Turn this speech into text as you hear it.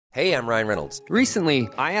Hey, I'm Ryan Reynolds. Recently,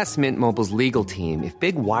 I asked Mint Mobile's legal team if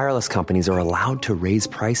big wireless companies are allowed to raise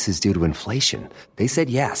prices due to inflation. They said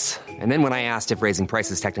yes. And then when I asked if raising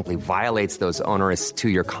prices technically violates those onerous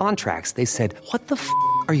two-year contracts, they said, "What the f***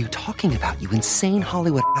 are you talking about, you insane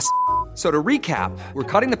Hollywood ass?" So to recap, we're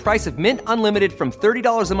cutting the price of Mint Unlimited from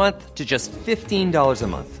 $30 a month to just $15 a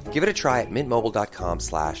month. Give it a try at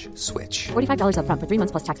mintmobile.com/switch. $45 up front for 3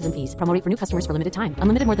 months plus taxes and fees. Promo rate for new customers for limited time.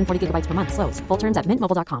 Unlimited more than 40 gigabytes per month. Slows full terms at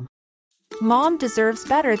mintmobile.com. Mom deserves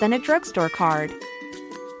better than a drugstore card.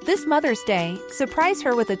 This Mother's Day, surprise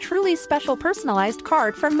her with a truly special personalized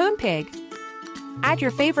card from Moonpig. Add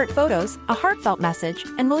your favorite photos, a heartfelt message,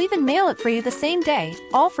 and we'll even mail it for you the same day,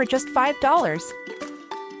 all for just $5.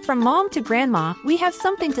 From mom to grandma, we have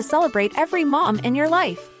something to celebrate every mom in your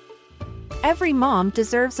life. Every mom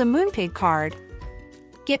deserves a Moonpig card.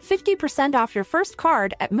 Get 50% off your first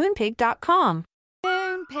card at moonpig.com.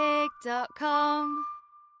 Moonpig.com.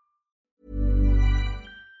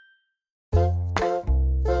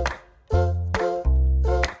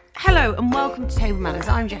 Hello and welcome to Table Manners.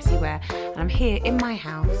 I'm Jessie Ware and I'm here in my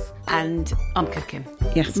house and I'm cooking.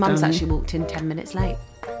 Yes, Mum's darling. actually walked in 10 minutes late.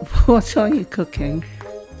 What are you cooking?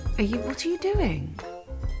 What are you doing?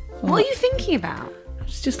 What are you thinking about?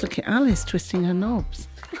 Just look at Alice twisting her knobs.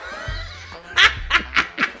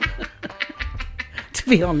 To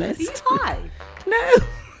be honest. Are you high? No.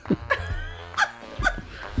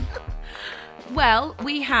 Well,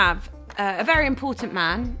 we have a very important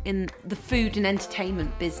man in the food and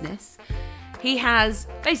entertainment business. He has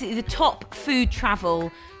basically the top food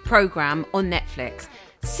travel programme on Netflix.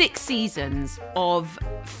 6 seasons of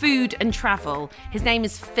food and travel. His name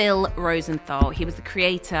is Phil Rosenthal. He was the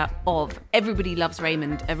creator of Everybody Loves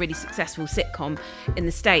Raymond, a really successful sitcom in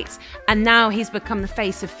the States. And now he's become the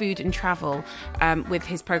face of food and travel with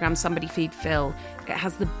his programme Somebody Feed Phil. It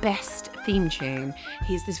has the best theme tune.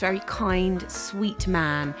 He's this very kind, sweet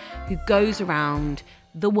man who goes around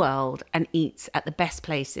the world and eats at the best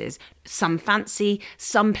places. Some fancy,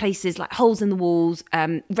 some places like holes in the walls,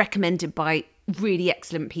 recommended by really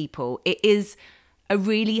excellent people. It is a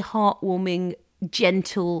really heartwarming,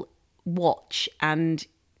 gentle watch and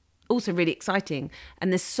also really exciting.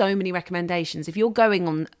 And there's so many recommendations. If you're going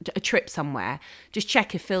on a trip somewhere, just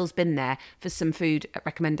check if Phil's been there for some food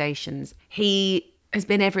recommendations. He has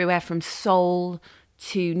been everywhere from Seoul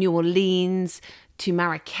to New Orleans to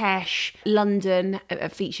Marrakesh, London,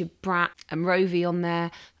 featured Brat and Rovi on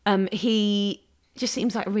there. He just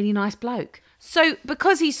seems like a really nice bloke. So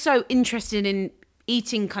because he's so interested in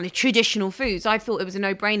eating kind of traditional foods, I thought it was a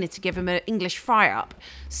no-brainer to give him an English fry-up.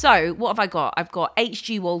 So what have I got? I've got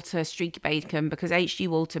H.G. Walter streaky bacon, because H.G.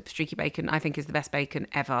 Walter streaky bacon I think is the best bacon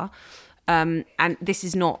ever. And this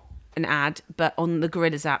is not an ad, but on the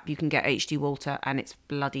Gorillas app you can get H.G. Walter and it's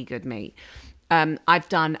bloody good meat. I've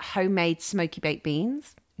done homemade smoky baked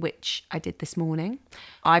beans, which I did this morning.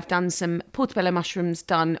 I've done some portobello mushrooms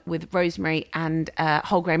done with rosemary and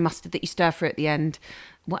whole grain mustard that you stir fry at the end.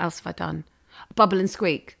 What else have I done? Bubble and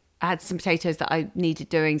squeak. I had some potatoes that I needed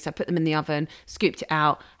doing, so I put them in the oven, scooped it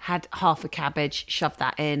out, had half a cabbage, shoved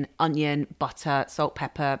that in, onion, butter, salt,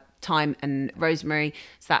 pepper, thyme and rosemary.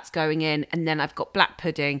 So that's going in. And then I've got black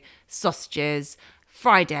pudding, sausages,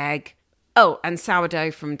 fried egg. Oh, and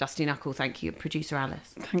sourdough from Dusty Knuckle. Thank you, Producer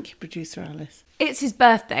Alice. Thank you, Producer Alice. It's his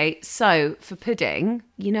birthday, so for pudding,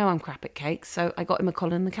 you know I'm crap at cakes, so I got him a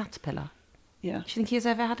Colin the Caterpillar. Yeah. Do you think he's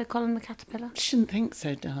ever had a Colin the Caterpillar? Shouldn't think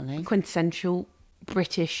so, darling. Quintessential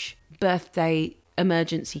British birthday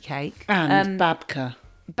emergency cake. And Babka.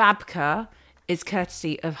 Babka is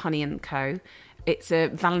courtesy of Honey & Co. It's a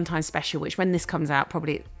Valentine's special, which when this comes out,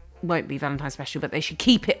 probably won't be Valentine's special, but they should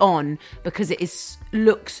keep it on because it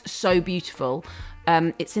looks so beautiful.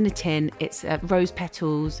 It's in a tin. It's rose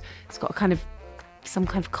petals. It's got some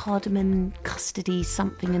kind of cardamom, custardy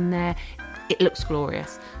something in there. It looks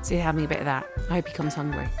glorious. So have me a bit of that. I hope he comes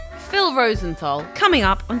hungry. Phil Rosenthal coming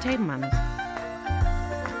up on Table Manners.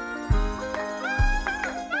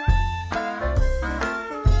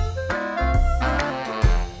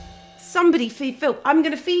 Somebody feed Phil. I'm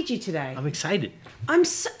going to feed you today. I'm excited.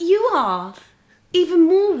 You are even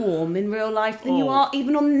more warm in real life than you are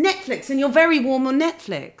even on Netflix, and you're very warm on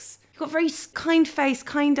Netflix. You've got very kind face,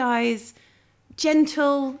 kind eyes,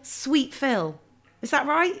 gentle, sweet Phil. Is that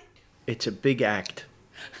right? It's a big act.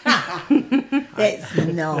 It's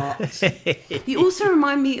not. You also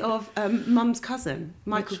remind me of Mum's cousin,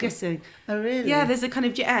 Michael Gissing. Oh, really? Yeah, there's a kind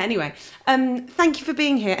of... Anyway, thank you for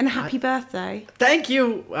being here and happy birthday. Thank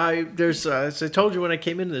you. As I told you when I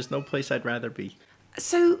came in, there's no place I'd rather be.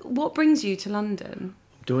 So what brings you to London?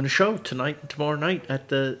 I'm doing a show tonight and tomorrow night at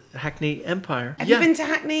the Hackney Empire. Have you been to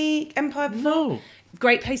Hackney Empire before? No.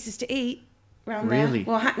 Great places to eat around Really?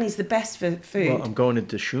 there. Well, Hackney's the best for food. Well, I'm going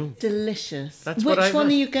into Shoom. Delicious. That's Which what I one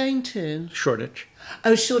like. are you going to? Shoreditch.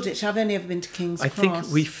 Oh, Shoreditch. I've only ever been to King's I Cross.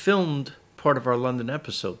 think we filmed part of our London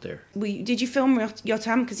episode there. Did you film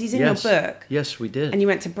Yotam? Because he's in Yes. your book. Yes, we did. And you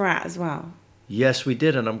went to Brat as well Yes, we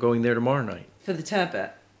did, and I'm going there tomorrow night. for the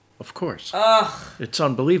turbot. Of course. Ugh. It's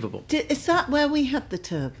unbelievable. Is that where we had the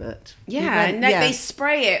turbot? We Yeah, went- and they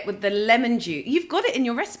spray it with the lemon juice. You've got it in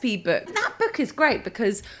your recipe book. That book is great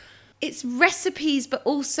because it's recipes, but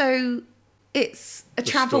also it's a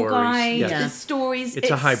travel stories, guide. yeah. There's stories. It's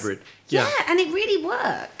a hybrid. Yeah. and it really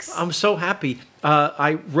works. I'm so happy.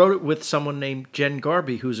 I wrote it with someone named Jen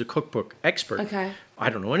Garby, who's a cookbook expert. Okay. I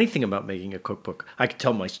don't know anything about making a cookbook. I could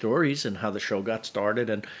tell my stories and how the show got started,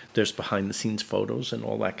 and there's behind-the-scenes photos and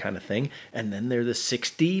all that kind of thing. And then there are the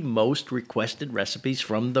 60 most requested recipes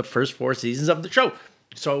from the first 4 seasons of the show.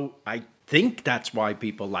 So I think that's why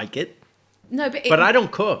people like it. No, But I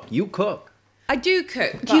don't cook. You cook. I do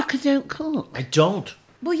cook. But, Don't cook. I don't.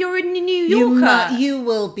 well, you're a New Yorker. You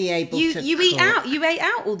will be able to You eat cook. out. You ate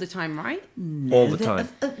out all the time, right? All the time.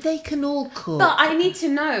 They can all cook. But I need to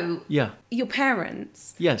know Yeah. your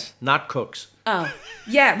parents. Yes, not cooks. Oh,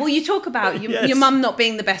 yeah. Well, you talk about Yes. your mum not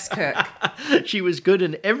being the best cook. She was good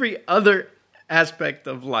in every other aspect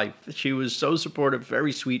of life. She was so supportive,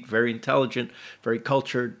 very sweet, very intelligent, very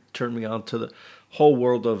cultured, turned me on to the whole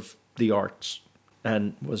world of the arts,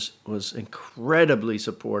 and was incredibly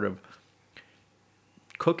supportive.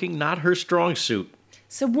 Cooking, not her strong suit.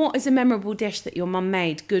 So what is a memorable dish that your mum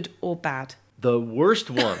made, good or bad? The worst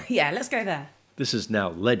one. Yeah, let's go there. This is now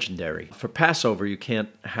legendary. For Passover, you can't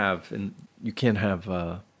have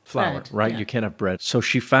flour, Bread, right? yeah. You can't have bread. So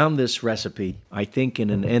she found this recipe, I think, in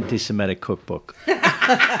an anti-Semitic cookbook.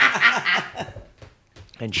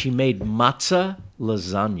 And she made matzah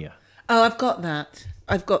lasagna. Oh, I've got that.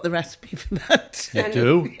 I've got the recipe for that. You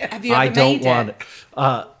do? Have you ever I don't made want it?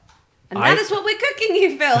 it. And that is what we're cooking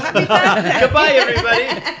you, Phil. Happy birthday. Goodbye,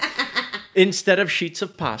 everybody. Instead of sheets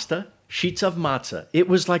of pasta, sheets of matzah. It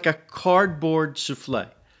was like a cardboard souffle.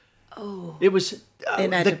 Oh. It was, the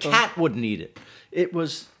Inedible. cat wouldn't eat it. It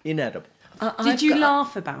was inedible. Did you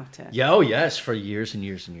laugh about it? Yeah, oh yes, for years and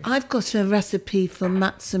years and years. I've got a recipe for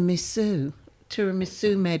tiramisu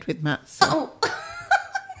made with matzah. Oh,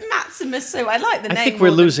 Matsumisu. I like the name. I think we're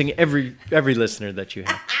more than- losing every listener that you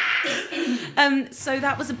have. So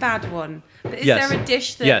that was a bad one. But is Yes. there a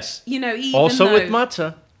dish that, Yes. even Also though... with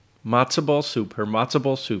matzo ball soup. Her matzo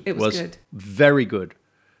ball soup It was good. very good.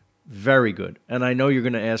 Very good. And I know you're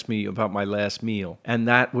going to ask me about my last meal. And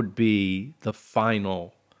that would be the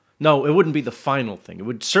final... No, it wouldn't be the final thing. It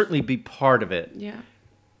would certainly be part of it. Yeah.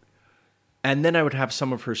 And then I would have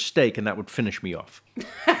some of her steak, and that would finish me off.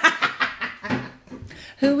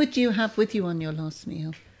 Who would you have with you on your last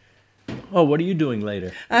meal? Oh, what are you doing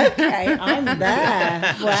later? Okay, I'm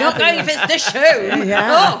there. Not going if it's the shoe.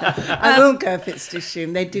 Yeah. I won't go if it's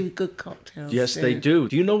Dishoom. They do good cocktails. Yes, too. they do.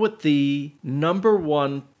 Do you know what the number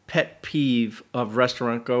one pet peeve of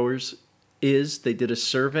restaurant goers is? They did a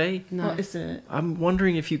survey. What is it? I'm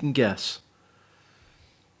wondering if you can guess.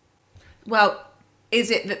 Well,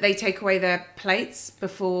 is it that they take away their plates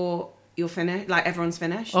before you're finished? Like everyone's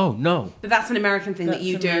finished? Oh, no. But that's an American thing that That's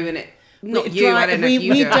you do, American. and it... Not you, I don't know if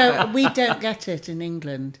you we do it, don't. but- We don't get it in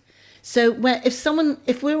England. So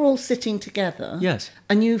if we're all sitting together, Yes.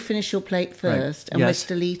 and you finish your plate first, and Yes. we're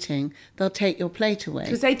still eating, they'll take your plate away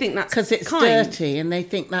 'Cause they think that's because it's kind. dirty, and they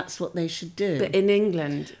think that's what they should do. But in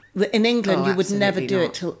England... In England, Oh, you would never absolutely do not.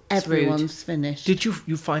 it till It's rude. everyone's finished. Did you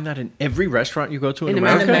find that in every restaurant you go to in In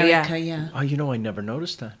America? in America? America, Yeah. yeah. Oh, you know, I never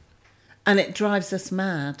noticed that. And it drives us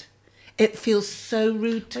mad. It feels so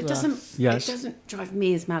rude to It us. doesn't. Yes. It doesn't drive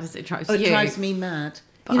me as mad as it drives Oh, you. it drives me mad.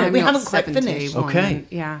 But You know, I'm we not haven't quite 71. finished. Okay.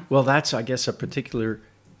 Yeah. Well, that's, I guess, a particular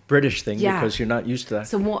British thing Yeah. because you're not used to that.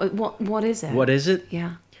 So what is it? What is it?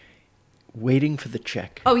 Yeah. Waiting for the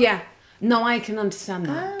check. Oh yeah. No, I can understand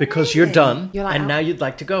that. Because you're done, You're like, and oh. now you'd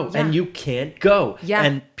like to go, Yeah. and you can't go. Yeah.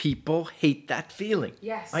 And people hate that feeling.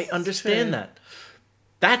 Yes, I it's understand true. that.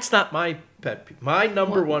 That's not my pet peeve. My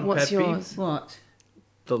number one what's pet yours? peeve, What?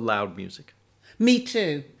 the loud music. Me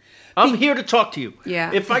too. I'm here to talk to you.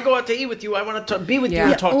 Yeah. If I go out to eat with you, I want to be with you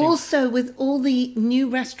Yeah. and talk to you. Also, with all the new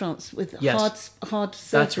restaurants with Yes. hard That's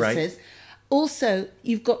surfaces, right. also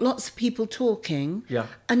you've got lots of people talking, Yeah.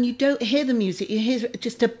 and you don't hear the music. You hear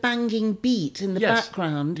just a banging beat in the Yes.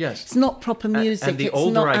 background. Yes. It's not proper music. And the it's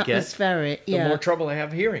older not I get, atmospheric. the yeah. more trouble I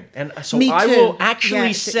have hearing. And so Me too. I will actually Yeah,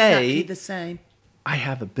 it's say exactly the same. I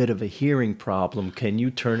have a bit of a hearing problem. Can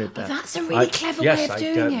you turn it down? That's a really clever way of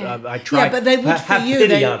doing it. I tried. Yeah, but they would for have you.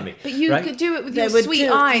 pity on me. But you right? could do it with They your would sweet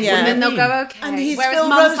do- eyes, yeah. and then they'll go, okay. And he's Whereas Phil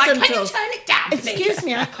Mum's like, Rosenthal. can you turn it down, please? Excuse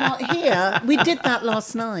me, I can't hear. We did that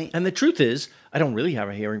last night. And the truth is, I don't really have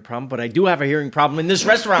a hearing problem, but I do have a hearing problem in this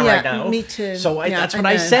restaurant right now. me too. So that's I what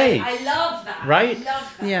I know. say. I love that. Right? I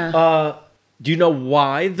love that. Yeah. Do you know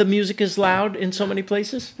why the music is loud in so many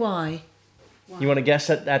places? Why? You want to guess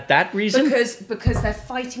at that reason? Because they're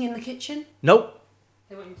fighting in the kitchen. Nope.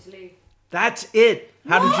 They want you to leave. That's it.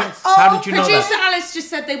 How did you know Producer that? Alice just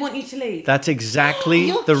said they want you to leave. That's exactly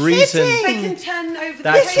You're the reason. kidding. They can turn over the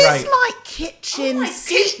That's This table. is right. like kitchen Oh my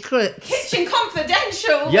secrets. Kitchen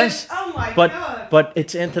confidential. Yes. Oh my but, God. But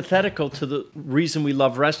it's antithetical to the reason we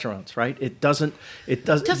love restaurants, right? It doesn't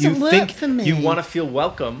Doesn't you work think for me. You want to feel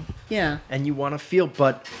welcome. Yeah. And you want to feel,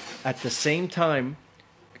 but at the same time,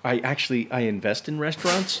 I invest in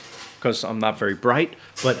restaurants because I'm not very bright,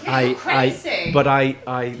 but You're crazy.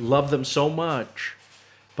 I love them so much,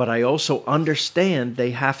 but I also understand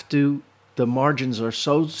the margins are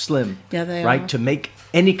so slim, Yeah, they right, are. to make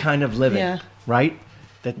any kind of living, Yeah. right,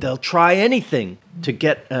 that they'll try anything to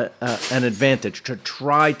get an advantage, to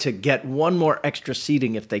try to get one more extra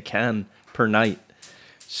seating if they can per night.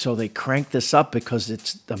 So they crank this up because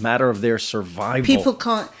it's a matter of their survival. People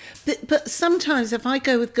can't. But sometimes if I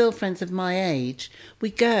go with girlfriends of my age,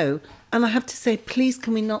 we go, and I have to say, please,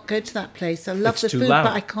 can we not go to that place? I love It's the too food, loud.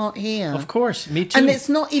 but I can't hear. Of course, me too. And it's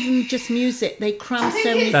not even just music. They cram so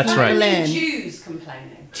many That's people right. in. Jews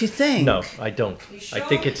complaining. Do you think? No, I don't. I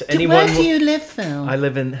think it's Do- anyone. Where do you live, Phil? I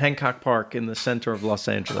live in Hancock Park in the center of Los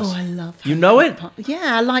Angeles. Oh, I love You know it? Hancock Park.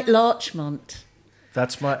 Yeah, I like Larchmont.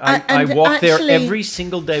 That's my. I And walk there actually- every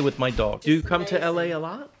single day with my dog. Do you come to LA a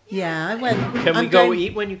lot? Yeah, I went. Can we I'm go going-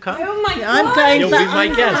 eat when you come? Oh my Yeah, God. I'm going, You'll but be my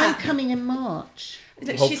guest. I'm coming in March.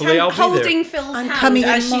 She's Hopefully I'll be there. holding Phil's I'm hand coming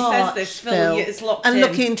as in she March, says this. Phil, it's locked and in.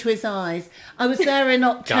 looking into his eyes. I was there in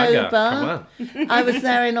October. Gaga, come I was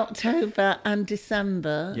there in October and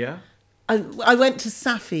December. Yeah. I went to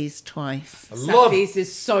Safi's twice. Safi's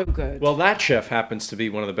is so good. Well, that chef happens to be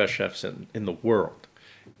one of the best chefs in the world.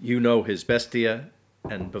 You know his Bestia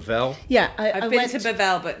and Bavel. Yeah, I've I been went to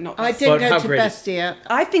Bavel, but not. I Bestia. didn't But go how to great is- Bestia.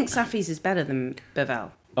 I think Safi's is better than Bavel.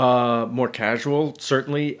 More casual,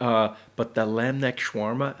 certainly. But the lamb neck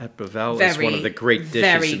shawarma at Bavel is one of the great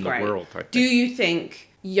dishes in the world. I think. Do you think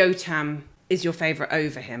Yotam is your favourite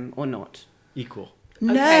over him or not? Equal.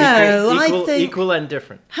 No, equal, I think. equal and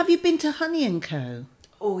different. Have you been to Honey and Co?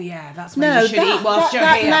 Oh yeah, that's what No, you should eat whilst you're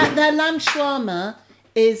here. their lamb shawarma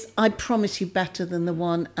is, I promise you, better than the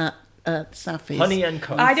one at Safi's. Honey and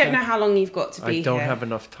Co. I don't know how long you've got to be I don't here. have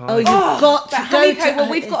enough time. Oh, you've got But to go Honey to. Co, well,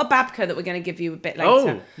 we've got a babka that we're going to give you a bit later.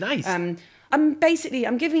 Oh, nice.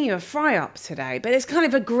 I'm giving you a fry up today, but it's kind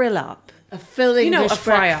of a grill up. a full English You know what a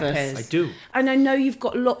fry up breakfast. is. I do. And I know you've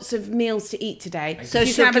got lots of meals to eat today. So you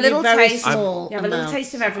she'll can have a give you little very taste. small You have a little amounts.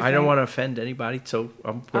 taste of everything. I don't want to offend anybody, so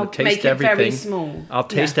I'm I'll going to make taste it very everything. small. I'll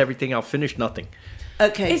taste Yeah. everything. I'll finish nothing.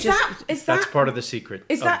 Okay, Is just, that That's part of the secret.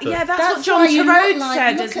 Is of that the- yeah? That's that's what John why you look Turode like,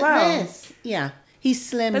 said look as at well. This. Yeah, he's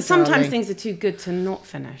slim. But sometimes darling. things are too good to not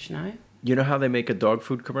finish. No. You know how they make a dog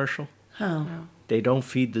food commercial? How? They don't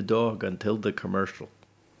feed the dog until the commercial.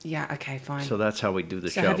 Yeah. Okay. Fine. So that's how we do the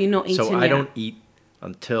So show. have you not So eaten I yet? don't eat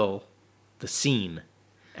until the scene.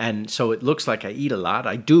 And so it looks like I eat a lot.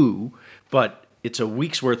 I do, but it's a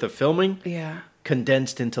week's worth of filming yeah.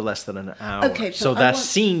 condensed into less than an hour. Okay, so so I that want-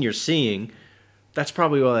 scene you're seeing, that's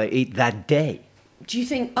probably what I ate that day. Do you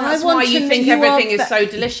think I that's want why to you know think you everything are is so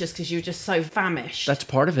delicious because you're just so famished? That's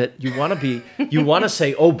part of it. You want to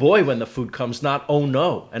say, "Oh boy," when the food comes, not "Oh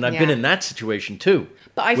no." And I've been Yeah. in that situation too.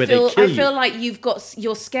 But I where feel they kill you. like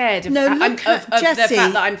you're scared of, No, I'm- look at of the Jesse.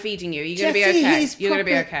 fact that I'm feeding you. You're going to be Jesse, okay. he's You're going to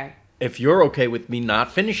be proper- okay. If you're okay with me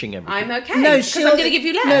not finishing everything, I'm okay. No, because I'm going to give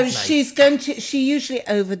you less. No, she's going to. She usually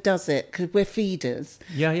overdoes it because we're feeders.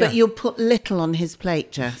 Yeah, yeah. But you'll put little on his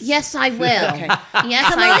plate, Jess. Yes, I will. Okay. Yes,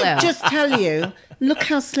 Can I I will. just tell you? Look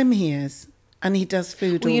how slim he is, and he does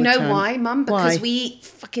food. Well, all you the know time. why, Mum? Because Why? we eat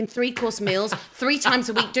fucking 3-course meals 3 times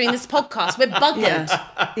a week doing this podcast. We're buggered.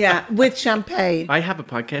 Yeah, with champagne, I have a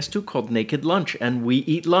podcast too called Naked Lunch, and we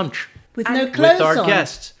eat lunch with no with clothes our on.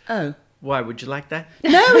 guests. Oh. Why would you like that?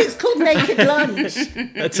 No, it's called Naked Lunch.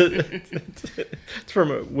 It's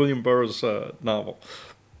from a William Burroughs novel,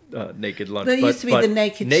 Naked Lunch. There used to be the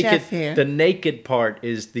naked chef here. The naked part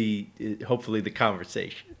is hopefully the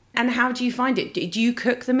conversation. And how do you find it? Do you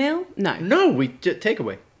cook the meal? No. No, we take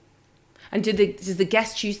away. And does the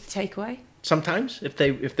guest choose the takeaway? Sometimes if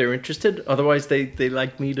they're interested. Otherwise, they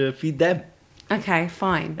like me to feed them, Okay,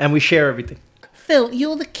 fine. and we share everything. Phil,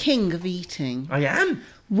 you're the king of eating. I am.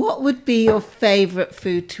 What would be your favourite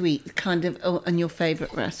food to eat, and your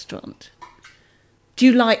favourite restaurant? Do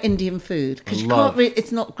you like Indian food? Because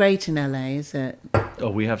it's not great in LA, is it? Oh,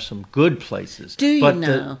 we have some good places. Do you but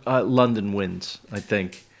now? London wins, I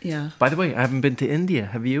think. Yeah. By the way, I haven't been to India.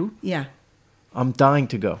 Have you? Yeah. I'm dying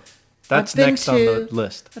to go. That's next on the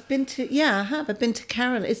list. I have. I've been to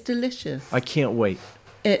Kerala. It's delicious. I can't wait.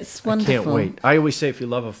 It's wonderful. I can't wait. I always say if you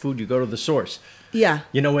love a food, you go to the source. Yeah.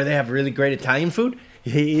 You know where they have really great Italian food?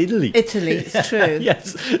 Italy. Italy, it's true.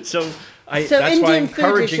 Yes. So that's Indian why I'm food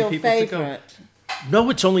is encouraging your people to go. favourite. No,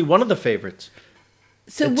 it's only one of the favorites.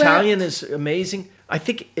 So Italian is amazing. I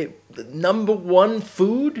think the number one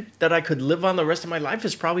food that I could live on the rest of my life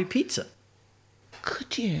is probably pizza.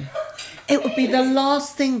 Could you? It would be the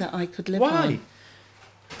last thing that I could live on. Why?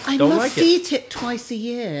 I Don't must like it. eat it twice a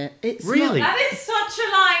year. It's Really? Not, That is such a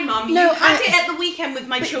lie, Mum. No, you had I- it at the weekend with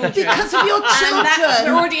my children. because of your And we're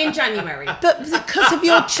children. already in January. But because of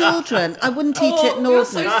your children, I wouldn't eat it Oh, you're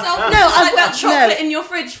so normally. selfish. No, It's I like that would- chocolate no. in your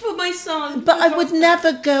fridge for my son. But I would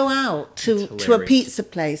never go out to a hilarious. pizza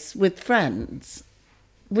place with friends.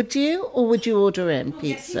 Would you? Or would you order in Yes,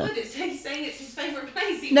 he pizza? would. He's saying it's his favourite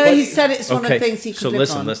place. No, he said it's one of the things he could so live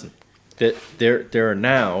listen, on. listen. There are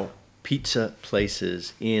now pizza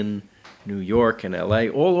places in New York and LA,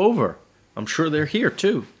 all over. I'm sure they're here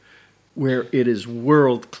too, where it is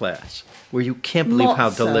world class, where you can't believe how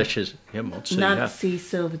Mozza. delicious. Yeah, mozza. Nancy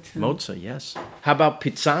Silverton. Mozza, yes. How about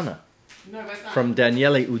Pizzana No, where's that? from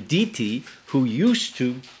Daniele Uditi, who used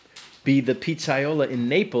to be the pizzaiola in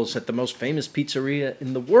Naples at the most famous pizzeria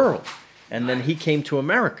in the world, and then he came to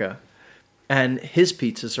America, and his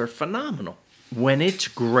pizzas are phenomenal. When it's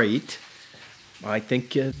great, I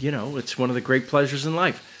think it's one of the great pleasures in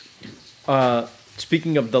life.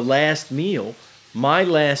 Speaking of the last meal, my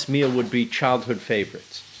last meal would be childhood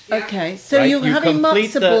favorites. Okay, so right? you're having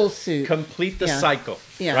complete matzo ball soup. Complete the Yeah. cycle,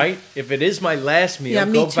 Yeah. right? If it is my last meal, Yeah,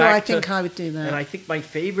 me go too. back I think I would do that. And I think my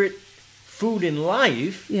favorite food in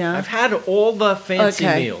life, Yeah. I've had all the fancy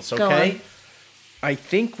Okay, meals, go okay? on. I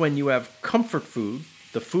think when you have comfort food,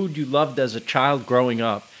 the food you loved as a child growing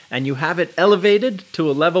up, and you have it elevated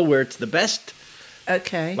to a level where it's the best,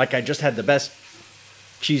 Okay. like I just had the best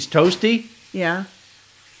cheese toasty, Yeah.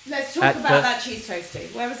 Let's talk At about the- that cheese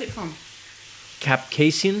toasty. Where was it from?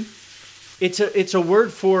 Capcasian. It's a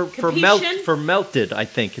word for Capetian? melted. I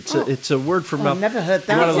think it's a word for Oh, I've melted. never heard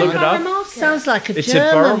that. You want to It's look in it Borough up? Market. Sounds like a It's German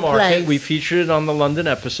at Borough Market. place. We featured it on the London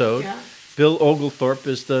episode. Yeah. Bill Oglethorpe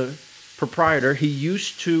is the proprietor. He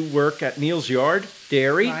used to work at Neal's Yard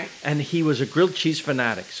Dairy, Right. and he was a grilled cheese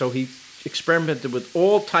fanatic. So he experimented with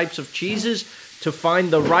all types of cheeses to find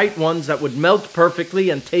the right ones that would melt perfectly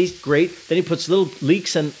and taste great. Then he puts little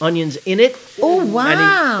leeks and onions in it. Oh,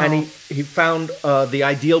 wow. And he found the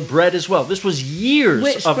ideal bread as well. This was years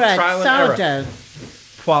Which of bread? trial and error. Sourdough.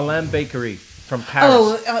 Poilin Bakery from Paris.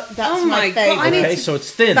 Oh, that's Oh my my God, favourite. I need Okay, so it's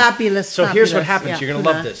thin. Fabulous, So here's what fabulous, happens. yeah. You're going to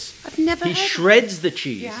love Yeah. this. I've never He heard of shreds the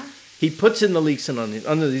cheese. Yeah. He puts in the leeks and onion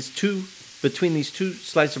under between these two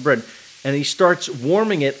slices of bread, and he starts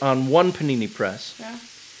warming it on one panini press. Yeah.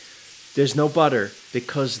 There's no butter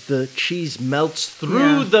because the cheese melts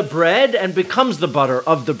through Yeah. the bread and becomes the butter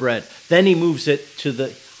of the bread. Then he moves it to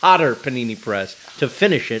the hotter panini press to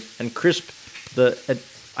finish it and crisp the.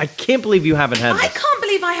 I can't believe you haven't had I this. can't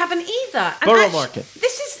believe I haven't either. And Borough actually, Market.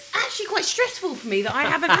 This is actually quite stressful for me that I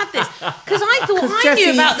haven't had this because I thought 'Cause I Jessie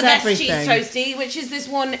knew about eats the best everything. cheese toasty, which is this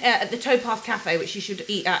one at the Towpath Cafe, which you should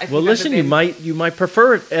eat at. If Well, you've listen, ever been. you might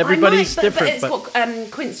prefer it. Everybody's but different. But it's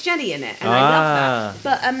got quince jelly in it, and I love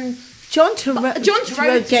that. But John Turrode John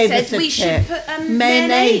Turrode gave said us a we tip. should put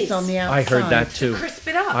mayonnaise on the outside. I heard that too. crisp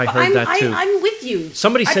it up. I But heard that too. I'm with you.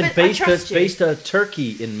 Somebody I said bet- I trust you. baste a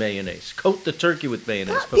turkey in mayonnaise. Coat the turkey with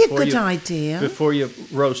mayonnaise That'd be a before good you idea. before you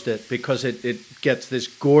roast it because it gets this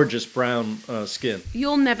gorgeous brown skin.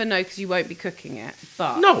 You'll never know because you won't be cooking it.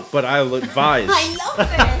 But No, but I'll advise. love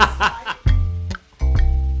this.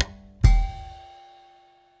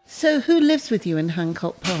 So who lives with you in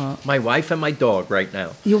Hancock Park? My wife and my dog right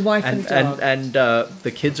now. Your wife and dog. And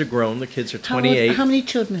the kids are grown. The kids are 28. How many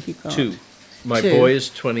children have you got? Two. My Two. boy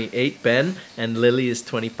is 28, Ben, and Lily is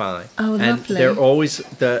 25. Oh, and lovely. they're always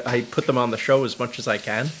I put them on the show as much as I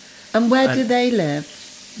can. And where do they live?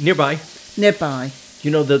 Nearby. Nearby.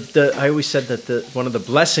 You know, I always said that one of the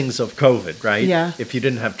blessings of COVID, right? Yeah. If you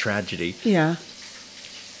didn't have tragedy, Yeah.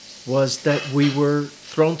 was that we were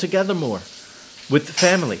thrown together more with the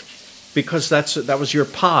family, because that was your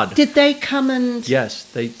pod. Did they come and Yes,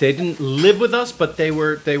 they didn't live with us, but they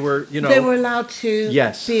were they were allowed to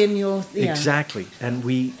Yes. be in your exactly, and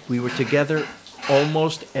we were together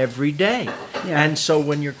almost every day. Yeah. And so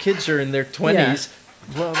when your kids are in their 20s,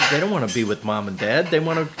 well, they don't want to be with mom and dad.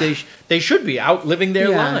 They should be out living their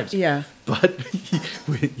lives. Yeah. But,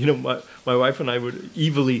 my wife and I would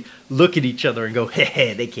evilly look at each other and go,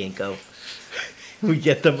 hey, they can't go. We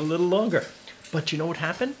get them a little longer. But you know what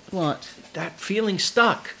happened? What? That feeling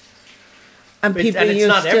stuck. And people, it's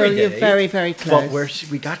not every day, you're very, very close.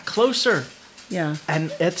 But we got closer. Yeah.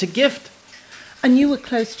 And it's a gift. And you were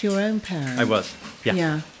close to your own parents. I was. Yeah.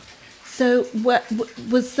 Yeah. So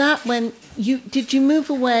was that when did you move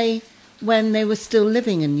away when they were still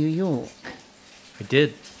living in New York? I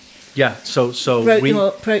did. Yeah. So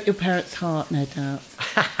broke your parents' heart, no doubt.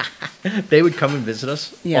 They would come and visit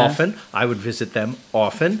us Yeah. often. I would visit them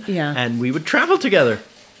often. Yeah. And we would travel together.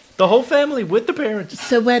 The whole family with the parents.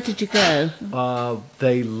 So where did you go?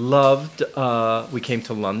 They loved, we came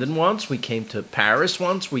to London once. We came to Paris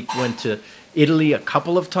once. We went to Italy a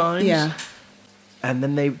couple of times. Yeah. And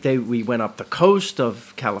then we went up the coast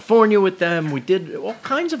of California with them. We did all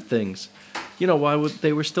kinds of things, while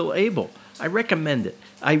they were still able. I recommend it.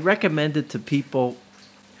 I recommend it to people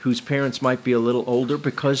whose parents might be a little older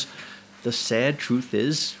because the sad truth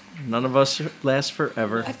is none of us last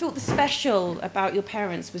forever. I thought the special about your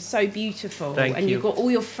parents was so beautiful. Thank and you. you've got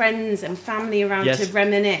all your friends and family around Yes. to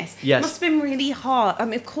reminisce. Yes. It must have been really hard. I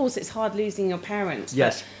mean, of course, it's hard losing your parents.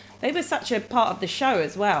 Yes. But they were such a part of the show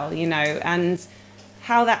as well, and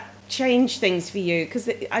how that changed things for you. Because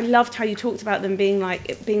I loved how you talked about them being like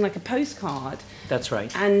a postcard. That's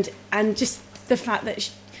right. And just the fact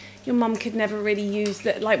that your mum could never really use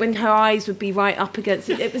that, like when her eyes would be right up against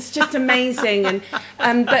it. It was just amazing.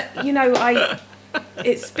 But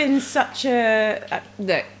it's been such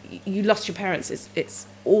that you lost your parents. It's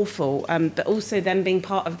awful. But also them being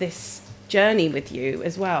part of this journey with you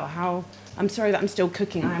as well. I'm sorry that I'm still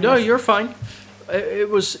cooking. No, you're fine. It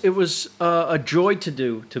was a joy to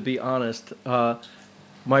do, to be honest.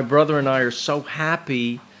 My brother and I are so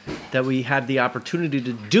happy that we had the opportunity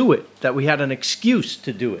to do it, that we had an excuse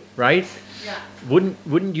to do it, right? Yeah.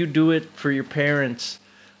 Wouldn't you do it for your parents?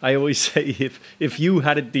 I always say if you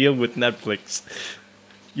had to deal with Netflix,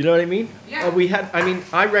 you know what I mean? Yeah.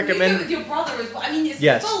 I recommend. You do it with your brother as well. I mean, it's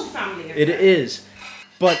Yes. a full family. It is,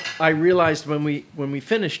 but I realized when we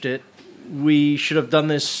finished it, we should have done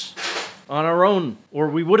this on our own, or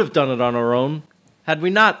we would have done it on our own had we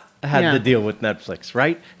not had to deal with Netflix,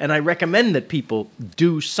 right? And I recommend that people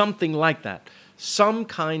do something like that. Some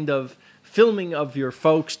kind of filming of your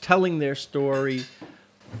folks, telling their story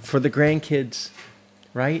for the grandkids,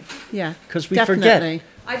 right? Yeah. Because we definitely. forget.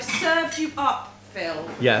 I've served you up, Phil.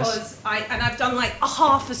 Yes. Because I've done like a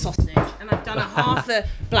half a sausage and I've done a half a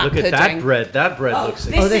black Look pudding. at that bread. That bread looks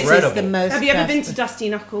this incredible. is- This is the most. Have you ever best- been to Dusty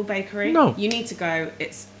Knuckle Bakery? No. You need to go.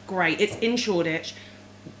 It's great. It's in Shoreditch.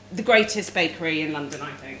 The greatest bakery in London,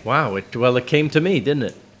 I think. Wow. It came to me, didn't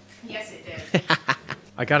it? Yes, it did.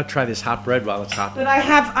 I got to try this hot bread while it's hot. But I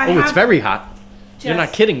have. It's very hot. You're not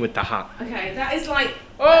Just- kidding with the hot. Okay, that is like.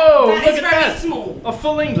 Oh, that look is at very that. small. A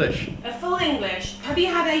full English. A full English. Have you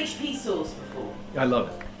had HP sauce before? I love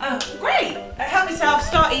it. Oh, great. Help yourself.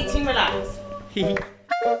 Start eating. Relax.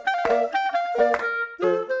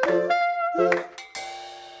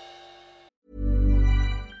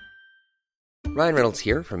 Ryan Reynolds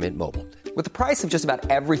here from Mint Mobile. With the price of just about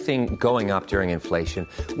everything going up during inflation,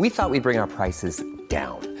 we thought we'd bring our prices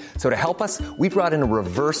down. So to help us, we brought in a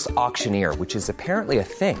reverse auctioneer, which is apparently a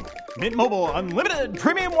thing. Mint Mobile Unlimited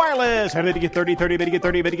Premium Wireless. How to get 30, 30, bit to get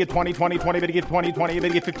 30, bit to get 20, 20, 20, bit to get 20, 20, bit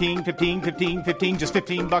to get 15, 15, 15, 15, just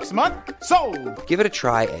 $15 a month? Sold! Give it a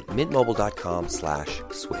try at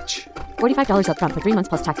mintmobile.com/switch. $45 up front for 3 months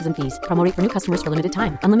plus taxes and fees. Promo rate for new customers for limited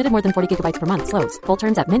time. Unlimited more than 40 gigabytes per month. Slows full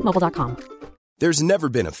terms at mintmobile.com. There's never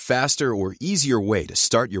been a faster or easier way to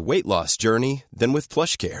start your weight loss journey than with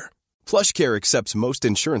PlushCare. PlushCare accepts most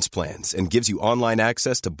insurance plans and gives you online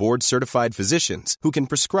access to board-certified physicians who can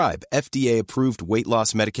prescribe FDA-approved weight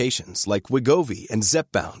loss medications like Wegovy and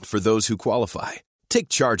Zepbound for those who qualify. Take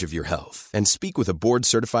charge of your health and speak with a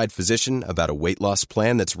board-certified physician about a weight loss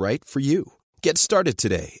plan that's right for you. Get started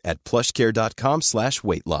today at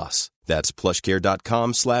plushcare.com/weight loss. That's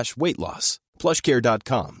plushcare.com/weight loss.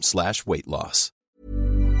 plushcare.com/weight loss.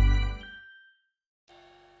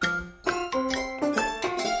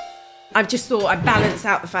 I've just thought I'd balance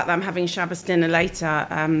out the fact that I'm having Shabbos dinner later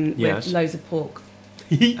Yes. with loads of pork.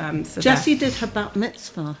 So Jessie did her bat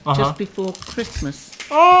mitzvah just before Christmas,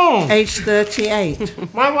 Oh, age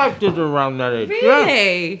 38. my wife did it around that age.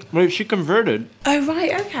 Really? Yeah. Well, she converted. Oh,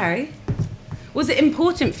 right, okay. Was it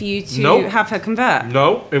important for you to Nope. have her convert?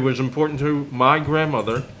 No, it was important to my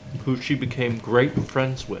grandmother, who she became great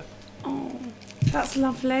friends with. Oh, that's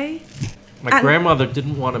lovely. My grandmother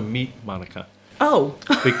didn't want to meet Monica. Oh.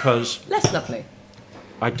 Because... Less lovely.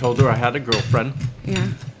 I told her I had a girlfriend.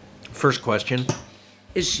 Yeah. First question.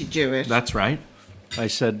 Is she Jewish? That's right. I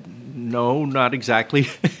said, no, not exactly.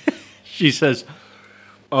 She says,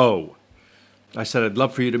 oh. I said, I'd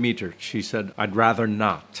love for you to meet her. She said, I'd rather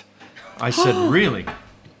not. I said, really?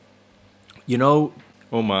 You know,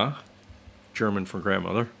 Oma, German for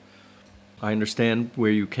grandmother, I understand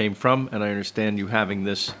where you came from, and I understand you having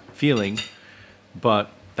this feeling, but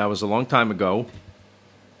that was a long time ago,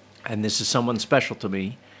 and this is someone special to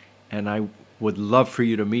me, and I would love for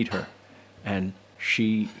you to meet her. And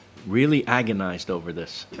she really agonized over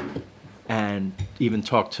this, and even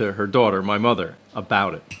talked to her daughter, my mother,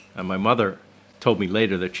 about it. And my mother told me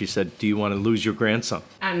later that she said, do you want to lose your grandson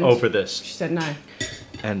over this? She said no.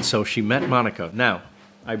 And so she met Monica. Now,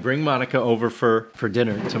 I bring Monica over for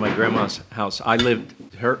dinner to my grandma's house.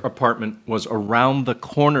 Her apartment was around the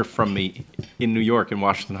corner from me in New York, in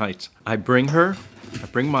Washington Heights. I bring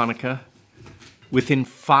Monica. Within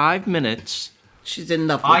 5 minutes, she's in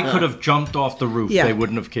love with I her. could have jumped off the roof. Yeah. They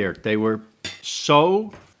wouldn't have cared. They were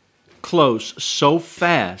so close, so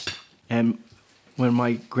fast. And when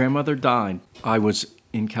my grandmother died, I was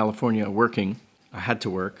in California working. I had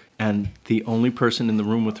to work. And the only person in the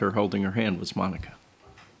room with her holding her hand was Monica.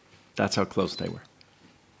 That's how close they were.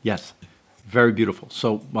 Yes. Very beautiful.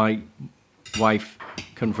 So my wife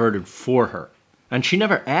converted for her. And she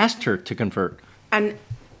never asked her to convert. And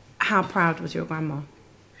how proud was your grandma?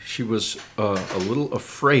 She was a little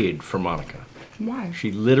afraid for Monica. Why?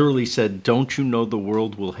 She literally said, don't you know the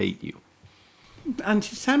world will hate you?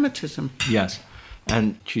 Anti-Semitism. Yes.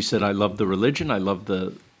 And she said, I love the religion. I love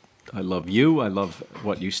you. I love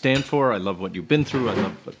what you stand for. I love what you've been through.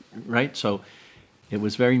 Right? So it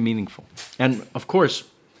was very meaningful. And of course,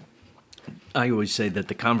 I always say that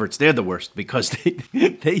the converts, they're the worst because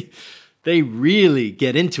they really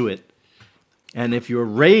get into it. And if you're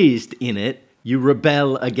raised in it, you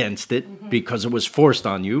rebel against it because it was forced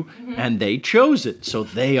on you, and they chose it, so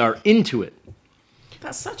they are into it.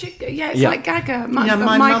 That's such a... Yeah, it's like Gaga. My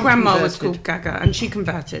mum grandma was converted. called Gaga, and she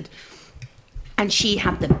converted. And she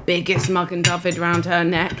had the biggest mug and David round her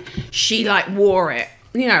neck. She, wore it.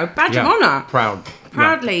 You know, badge of honour.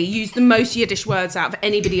 Proudly used the most Yiddish words out of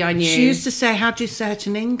anybody I knew. She used to say, how do you say it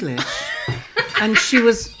in English? And she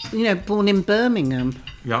was, born in Birmingham.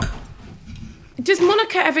 Yeah. Does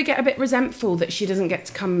Monica ever get a bit resentful that she doesn't get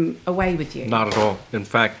to come away with you? Not at all. In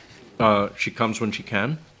fact, she comes when she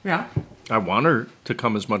can. Yeah. I want her to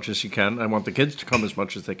come as much as she can. I want the kids to come as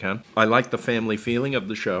much as they can. I like the family feeling of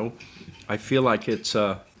the show. I feel like it's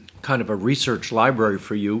kind of a research library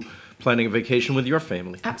for you planning a vacation with your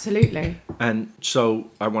family. Absolutely. And so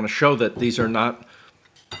I want to show that these are not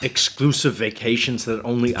exclusive vacations that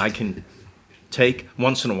only I can take.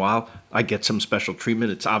 Once in a while, I get some special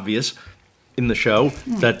treatment. It's obvious in the show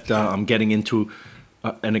that I'm getting into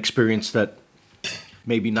an experience that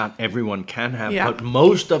maybe not everyone can have, but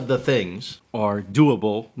most of the things are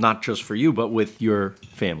doable, not just for you, but with your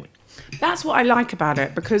family. That's what I like about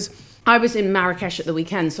it, because I was in Marrakesh at the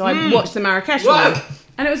weekend, so I watched the Marrakesh one,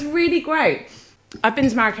 and it was really great. I've been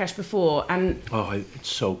to Marrakesh before, and it's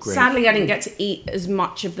so great. Sadly, I didn't get to eat as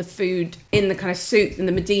much of the food in the kind of souk in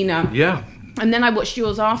the Medina. Yeah. And then I watched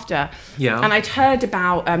yours after. Yeah. And I'd heard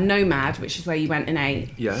about Nomad, which is where you went and ate.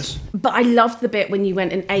 Yes. But I loved the bit when you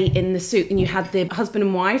went and ate in the souk and you had the husband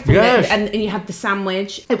and wife. Yes. And you had the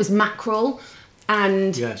sandwich. It was mackerel.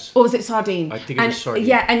 And, yes. or was it sardine? I think it was sardine.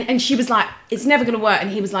 Yeah, and she was like, it's never going to work.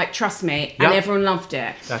 And he was like, trust me. And everyone loved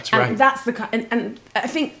it. That's and right. That's the and I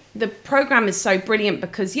think the programme is so brilliant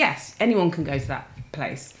because, yes, anyone can go to that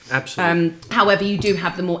place. Absolutely. However, you do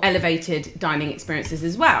have the more elevated dining experiences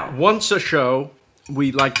as well. Once a show,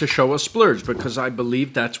 we like to show a splurge because I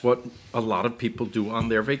believe that's what a lot of people do on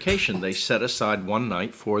their vacation. They set aside one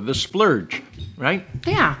night for the splurge, right?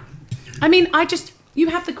 Yeah. I mean, you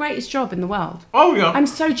have the greatest job in the world. Oh, yeah. I'm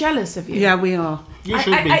so jealous of you. Yeah, we are. You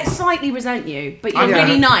should be. I slightly resent you, but you're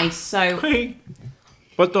really nice, so... Hey.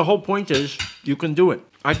 But the whole point is, you can do it.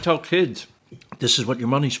 I tell kids, this is what your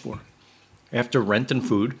money's for. After rent and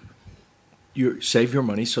food, you save your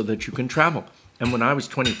money so that you can travel. And when I was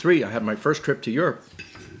 23, I had my first trip to Europe.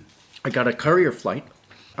 I got a courier flight.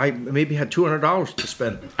 I maybe had $200 to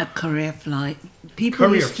spend. A courier flight.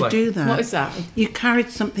 People used to do that. What is that? You carried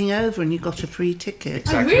something over and you got a free ticket.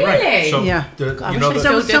 Exactly really? right. So Yeah. So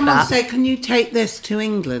did someone that. say, can you take this to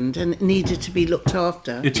England? And it needed to be looked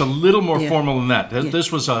after. It's a little more Yeah. formal than that. Yeah.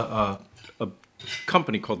 This was a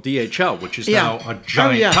company called DHL, which is Yeah. now a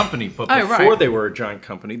giant yeah. company. But Oh, before right. they were a giant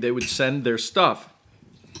company, they would send their stuff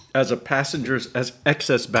as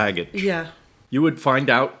excess baggage. Yeah. You would find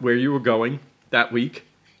out where you were going that week.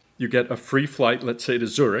 You get a free flight, let's say to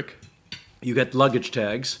Zurich. You get luggage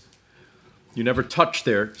tags. You never touch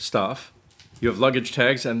their stuff. You have luggage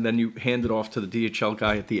tags, and then you hand it off to the DHL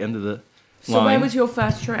guy at the end of the line. So where was your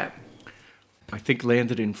first trip? I think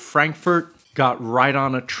landed in Frankfurt, got right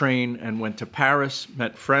on a train and went to Paris,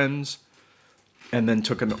 met friends, and then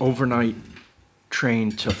took an overnight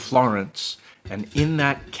train to Florence. And in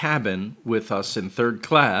that cabin with us in third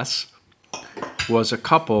class was a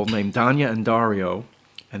couple named Danya and Dario,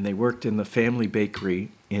 and they worked in the family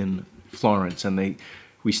bakery in Florence. And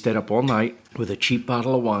we stayed up all night with a cheap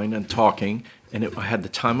bottle of wine and talking, and I had the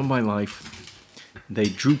time of my life. They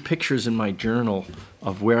drew pictures in my journal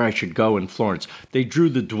of where I should go in Florence. They drew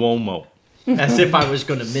the Duomo, as if I was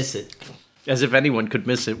going to miss it. As if anyone could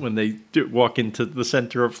miss it when they walk into the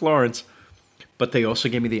center of Florence. But they also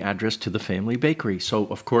gave me the address to the family bakery. So,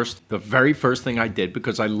 of course, the very first thing I did,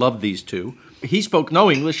 because I love these two, he spoke no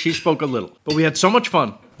English, she spoke a little. But we had so much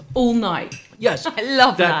fun. All night. Yes. I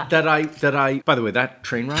love that. That I, by the way, that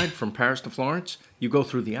train ride from Paris to Florence, you go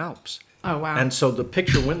through the Alps. Oh, wow. And so the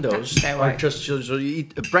picture windows are just so you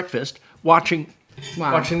eat breakfast, watching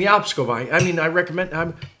the Alps go by. I mean, I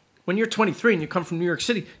recommend... when you're 23 and you come from New York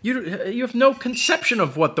City, you have no conception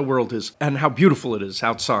of what the world is and how beautiful it is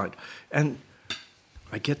outside. And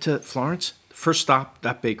I get to Florence, first stop,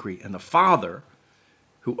 that bakery. And the father,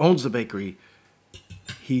 who owns the bakery,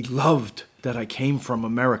 he loved that I came from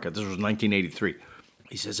America. This was 1983.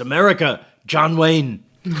 He says, America, John Wayne.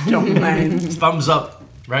 John Wayne. Thumbs up,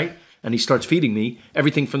 right? And he starts feeding me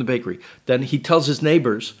everything from the bakery. Then he tells his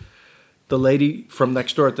neighbors, the lady from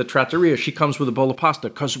next door at the trattoria, she comes with a bowl of pasta.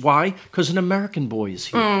 Because why? Because an American boy is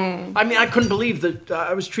here. I mean, I couldn't believe that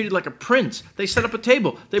I was treated like a prince. They set up a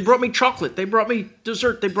table. They brought me chocolate. They brought me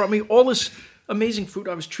dessert. They brought me all this amazing food.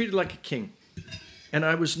 I was treated like a king. And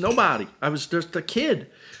I was nobody. I was just a kid.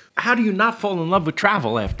 How do you not fall in love with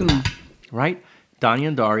travel after that? Right? Danya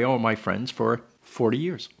and Dario are my friends for 40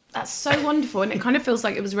 years. That's so wonderful. And it kind of feels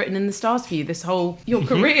like it was written in the stars for you, this whole, your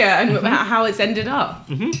career and how it's ended up.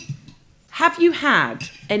 Have you had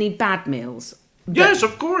any bad meals? Yes,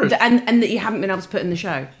 of course. And that you haven't been able to put in the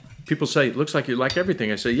show? People say, it looks like you like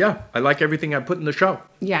everything. I say, yeah, I like everything I put in the show.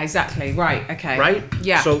 Yeah, exactly. Right, okay. Right?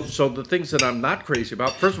 Yeah. So the things that I'm not crazy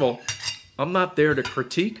about, first of all, I'm not there to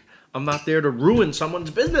critique. I'm not there to ruin someone's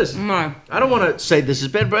business. No. I don't want to say this is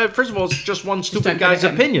bad, but first of all, it's just one stupid guy's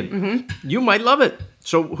opinion. You might love it.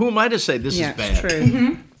 So who am I to say this is bad?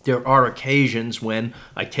 True. There are occasions when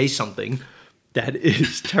I taste something that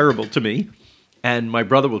is terrible to me, and my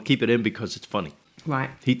brother will keep it in because it's funny. Right.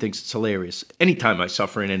 He thinks it's hilarious anytime I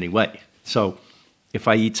suffer in any way. So if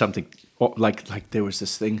I eat something, like there was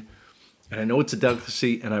this thing, and I know it's a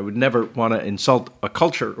delicacy, and I would never want to insult a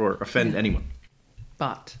culture or offend anyone.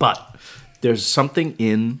 But there's something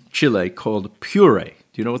in Chile called puree.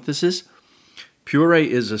 Do you know what this is? Puree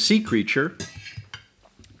is a sea creature,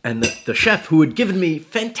 and the chef who had given me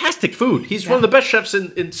fantastic food, he's one of the best chefs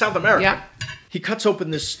in South America. Yeah. He cuts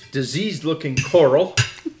open this diseased-looking coral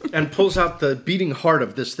and pulls out the beating heart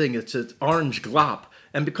of this thing. It's an orange glop.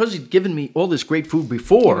 And because he'd given me all this great food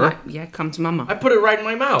before... come to mama. I put it right in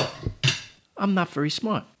my mouth. I'm not very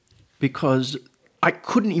smart because I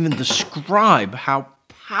couldn't even describe how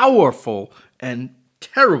powerful and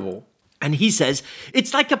terrible. And he says,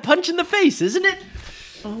 it's like a punch in the face, isn't it?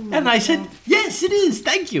 And I said, yes, it is.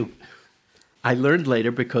 Thank you. I learned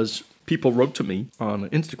later because people wrote to me on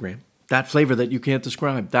Instagram, that flavor that you can't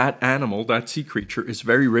describe, that animal, that sea creature is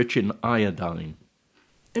very rich in iodine.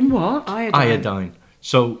 In what? Iodine.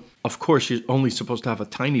 So, of course, you're only supposed to have a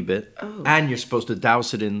tiny bit, and you're supposed to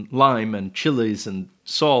douse it in lime and chilies and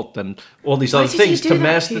salt and all these other things to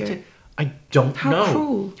mask the taste. I don't know. How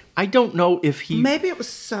cruel. I don't know if he... Maybe it was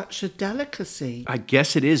such a delicacy. I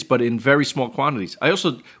guess it is, but in very small quantities. I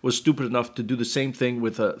also was stupid enough to do the same thing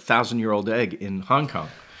with a 1,000-year-old egg in Hong Kong.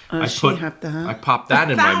 I popped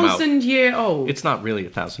that in my mouth. 1,000-year-old? It's not really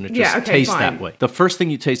 1,000. It just tastes that way. The first thing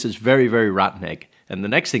you taste is very, very rotten egg. And the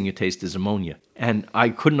next thing you taste is ammonia. And I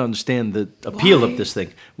couldn't understand the appeal of this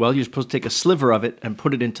thing. Well, you're supposed to take a sliver of it and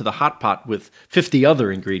put it into the hot pot with 50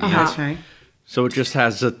 other ingredients. Okay. So it just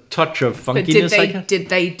has a touch of funkiness. But did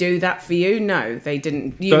they do that for you? No, they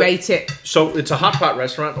didn't. You ate it. So it's a hot pot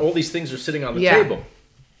restaurant. All these things are sitting on the table.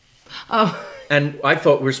 Oh. And I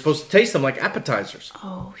thought we were supposed to taste them like appetizers.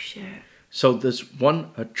 Oh, shit. So this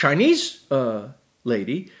a Chinese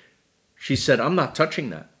lady, she said, I'm not touching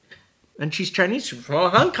that. And she's Chinese, she's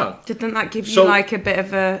from Hong Kong. Didn't that give you like a bit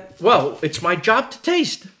of a... Well, it's my job to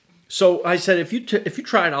taste. So I said, if you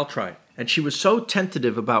try it, I'll try it. And she was so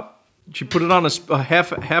tentative about She put it on a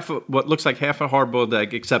half of what looks like half a hard-boiled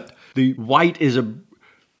egg, except the white is a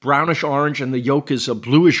brownish orange and the yolk is a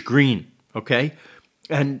bluish green, okay?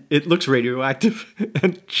 And it looks radioactive.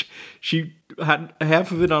 And she had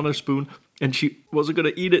half of it on a spoon, and she wasn't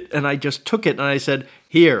going to eat it. And I just took it, and I said,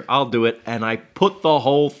 here, I'll do it. And I put the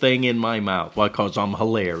whole thing in my mouth because I'm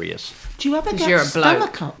hilarious. Do you ever you're get a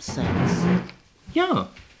bloke. stomach upsets? Yeah,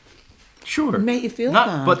 sure. Make you feel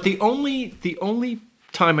bad? But the only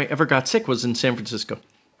time I ever got sick was in San Francisco.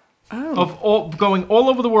 Oh. Going all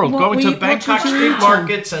over the world, going to Bangkok street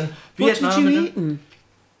markets and Vietnam. What did you eat?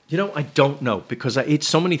 You know, I don't know because I ate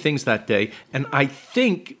so many things that day, and I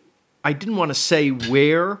think I didn't want to say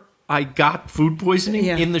where I got food poisoning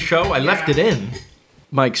in the show. I left it in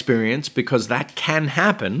my experience because that can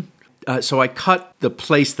happen. So I cut the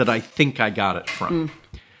place that I think I got it from.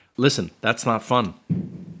 Listen, that's not fun.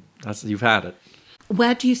 You've had it.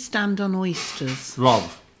 Where do you stand on oysters?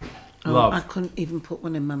 Love. I couldn't even put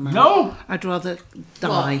one in my mouth. No? I'd rather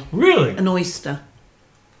die. What? Really? An oyster.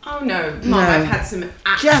 Oh no, Mum, I've had some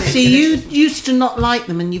Jessie, you used to not like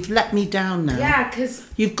them and you've let me down now. Yeah, because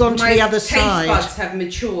you've gone to the other side. My taste buds have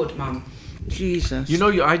matured, Mum. Jesus. You know,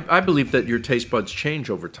 I believe that your taste buds change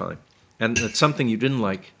over time. And it's something you didn't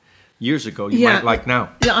like years ago, you might like now.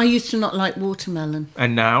 Yeah, I used to not like watermelon.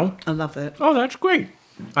 And now? I love it. Oh, that's great.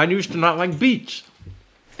 I used to not like beets.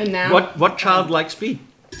 And now? What child likes beet?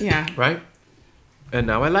 Yeah. Right? And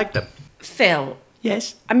now I like them. Phil.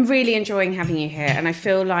 Yes? I'm really enjoying having you here, and I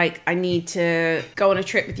feel like I need to go on a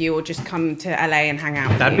trip with you or just come to LA and hang out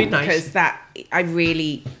with That'd you. be nice. Because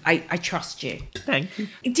I trust you. Thank you.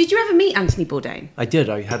 Did you ever meet Anthony Bourdain? I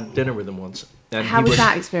did. I had dinner with him once. And How was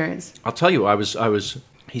that experience? I'll tell you,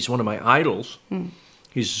 he's one of my idols.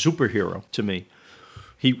 He's a superhero to me.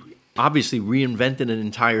 He obviously reinvented an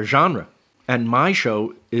entire genre. And my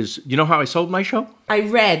show is, you know how I sold my show? I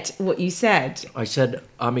read what you said. I said,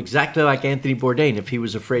 I'm exactly like Anthony Bourdain if he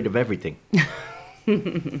was afraid of everything.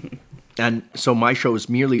 And so my show is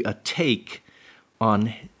merely a take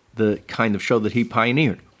on the kind of show that he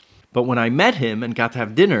pioneered. But when I met him and got to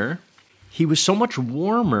have dinner, he was so much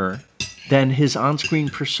warmer than his on-screen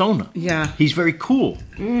persona. Yeah. He's very cool,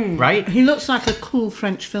 right? He looks like a cool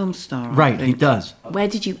French film star. Right, he does. Where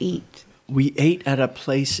did you eat? We ate at a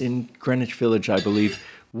place in Greenwich Village, I believe,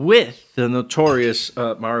 with the notorious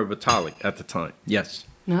Mario Batali at the time. Yes.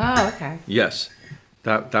 Oh, okay. Yes.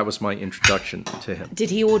 That was my introduction to him.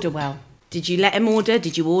 Did he order well? Did you let him order?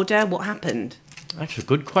 Did you order? What happened? That's a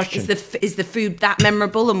good question. Is the food that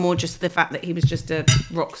memorable, or more just the fact that he was just a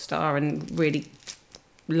rock star and really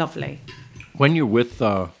lovely? When you're with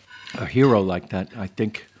a hero like that, I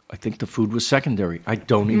think the food was secondary. I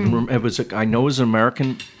don't even remember. I know it was an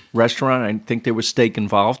American restaurant. I think there was steak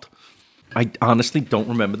involved. I honestly don't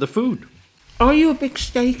remember the food. Are you a big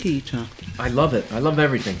steak eater? I love it. I love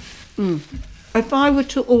everything. If I were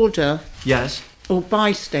to order Yes. or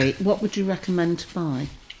buy steak, what would you recommend to buy?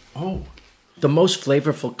 Oh. The most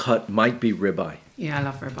flavorful cut might be ribeye. Yeah, I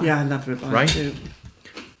love ribeye. Yeah, I love ribeye Right? too.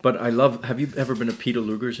 But have you ever been to Peter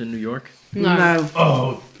Luger's in New York? No.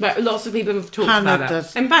 Oh. But lots of people have talked Hannah about it.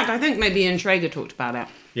 does. In fact, I think maybe Ian Traeger talked about it.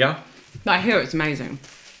 Yeah? But I hear it's amazing.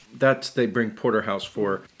 They bring porterhouse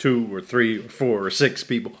for 2 or 3 or 4 or 6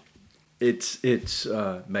 people. It's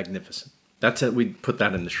magnificent. That's it. We put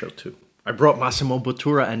that in the show too. I brought Massimo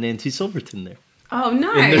Bottura and Nancy Silverton there. Oh,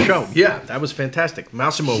 nice. In the show. Yeah, that was fantastic.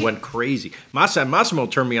 Massimo went crazy. Massimo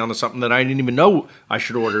turned me on to something that I didn't even know I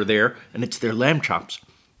should order there, and it's their lamb chops.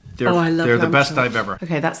 I love They're the lamb best chops. I've ever.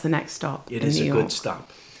 Okay, that's the next stop. It in is New a York. good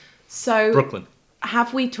stop. So, Brooklyn.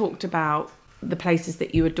 Have we talked about the places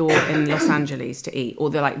that you adore in Los Angeles to eat, or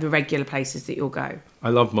the regular places that you'll go? I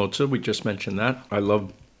love Mozza. We just mentioned that. I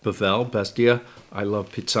love Bavel, Bestia. I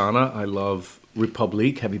love Pizzana. I love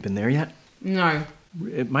Republique. Have you been there yet? No.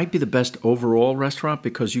 It might be the best overall restaurant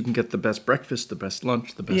because you can get the best breakfast, the best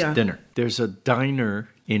lunch, the best dinner. There's a diner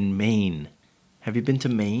in Maine. Have you been to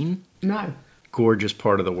Maine? No. Gorgeous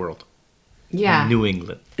part of the world. Yeah. New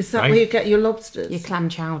England. Is that right? where you get your lobsters? Your clam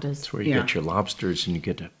chowders. That's where you get your lobsters and you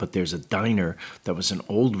get it. But there's a diner that was an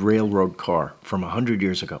old railroad car from 100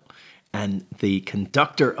 years ago. And the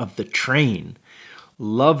conductor of the train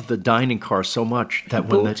loved the dining car so much that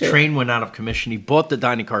when the train went out of commission, he bought the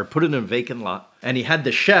dining car, put it in a vacant lot, and he had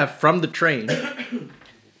the chef from the train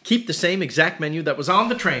keep the same exact menu that was on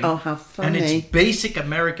the train. Oh, how funny. And it's basic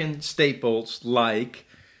American staples like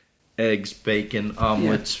eggs, bacon,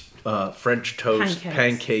 omelets, French toast,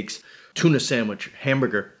 pancakes, tuna sandwich,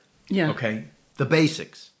 hamburger. Yeah. Okay? The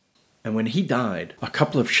basics. And when he died, a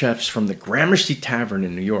couple of chefs from the Gramercy Tavern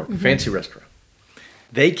in New York, fancy restaurant,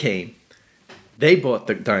 they came, they bought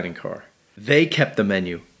the dining car, they kept the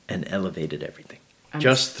menu, and elevated everything.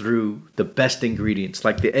 Just through the best ingredients.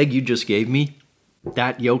 Like the egg you just gave me,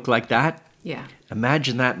 that yolk like that. Yeah.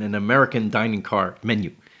 Imagine that in an American dining car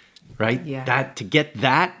menu, right? Yeah. That to get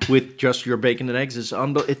that with just your bacon and eggs is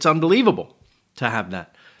it's unbelievable to have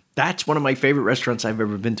that. That's one of my favorite restaurants I've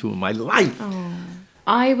ever been to in my life. Oh.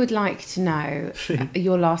 I would like to know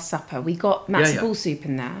your Last Supper. We got matzo ball soup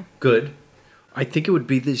in there. Good. I think it would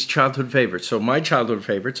be these childhood favorites. So my childhood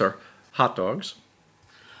favorites are hot dogs.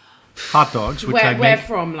 Hot dogs, which I make. Where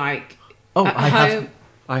from? Like,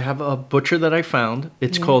 I have a butcher that I found.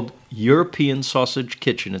 It's called European Sausage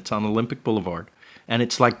Kitchen. It's on Olympic Boulevard. And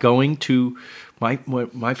it's like going to...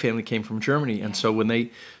 My family came from Germany, and so when they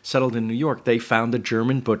settled in New York, they found a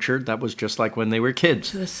German butcher that was just like when they were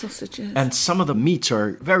kids. The sausages. And some of the meats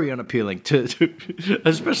are very unappealing to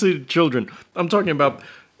especially to children. I'm talking about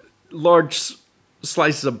large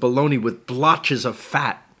slices of bologna with blotches of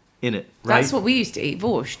fat in it, right? That's what we used to eat,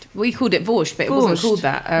 borscht. We called it borscht, but it wasn't called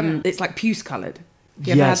that. It's like puce coloured. Have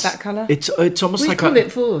you ever had that colour? It's almost like we call it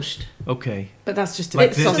vorscht. Okay. But that's just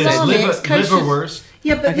it's salami. It's kosher. Liverwurst.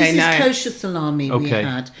 Yeah, but this is kosher salami we Okay,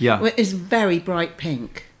 had. yeah. It's very bright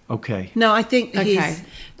pink. Okay. No, I think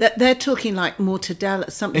they're talking like mortadella,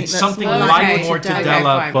 something It's that's something more like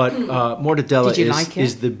mortadella. mortadella, but mortadella Did you like it?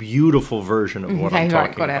 is the beautiful version of what I'm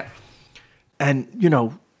talking got about. it.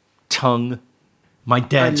 And, tongue, my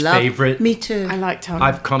dad's favorite. Me too. I like tongue.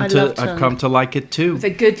 I've come to like it too. With a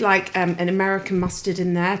good, an American mustard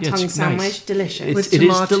in there, Yeah, tongue it's sandwich, nice. delicious. With It is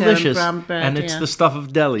tomato and delicious, brown bread, and it's the stuff of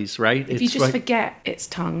delis, right? If you just forget it's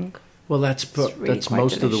tongue. Well, that's really quite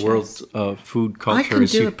most of the delicious. world's food culture. I can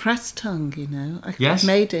is do a pressed tongue, Yes? I've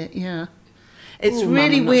made it, yeah. It's Ooh,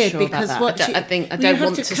 really Mum, I'm not weird sure because about that. I don't you have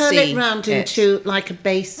want to to curl see it round it. into like a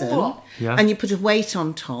basin, Yeah. and you put a weight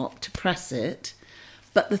on top to press it.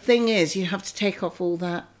 But the thing is, you have to take off all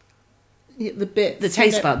that, the bits, The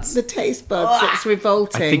taste buds. The taste buds. It's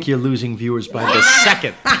revolting. I think you're losing viewers by the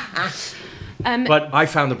second. But I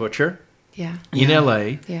found a butcher in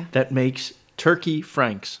LA that makes turkey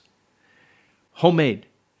franks, homemade.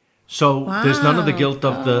 So there's none of the guilt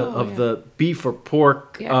of the beef or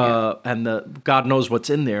pork and the God knows what's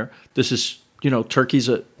in there. This is turkey's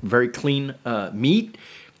a very clean meat.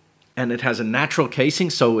 And it has a natural casing,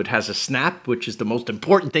 so it has a snap, which is the most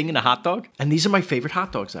important thing in a hot dog. And these are my favorite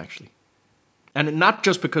hot dogs, actually. And not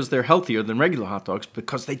just because they're healthier than regular hot dogs,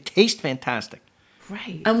 because they taste fantastic.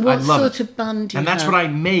 Right. And what love sort it. of bun do you And that's have? what I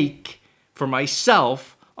make for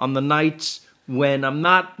myself on the nights when I'm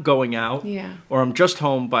not going out, or I'm just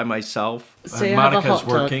home by myself, So and you have a Monica's hot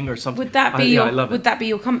dog. working or something. Would that be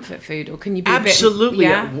your comfort food, or can you be Absolutely.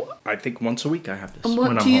 a bit? Yeah? I think once a week I have this And what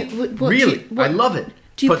when I'm do you- home. what do Really, you- what- I love it.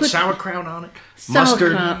 do you put put sauerkraut on it,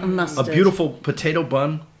 sauerkraut and mustard. a beautiful potato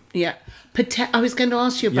bun. Yeah. I was going to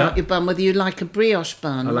ask you about your bun, whether you like a brioche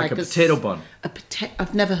bun. I like a potato bun.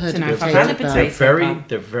 I've never heard of Dunno a if I've potato had a bun. potato.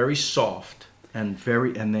 They're very soft and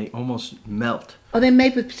they almost melt. Are they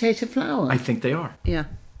made with potato flour? I think they are. Yeah.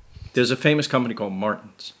 There's a famous company called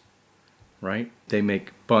Martin's, right? They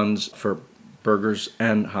make buns for burgers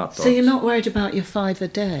and hot dogs. So you're not worried about your 5 a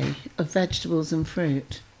day of vegetables and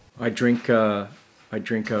fruit? I drink a have a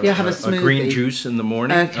green smoothie. juice in the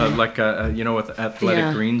morning, Okay. like what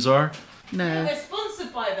athletic greens are. No. We're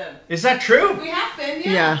sponsored by them. Is that true? We have been,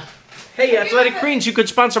 Yeah. Hey, Athletic Greens, you could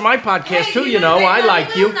sponsor my podcast too. I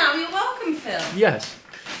like you. Now you're welcome, Phil. Yes,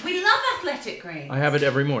 We love Athletic Greens. I have it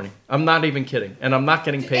every morning. I'm not even kidding, and I'm not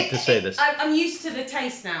getting paid to say this. I'm used to the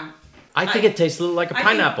taste now. I think it tastes a little like a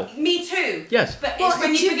pineapple. Me too. Yes. But Well, it's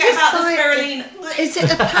when do you you forget just about the buy spirulina. Is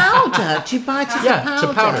it a powder? Do you buy it as a powder? Yeah, it's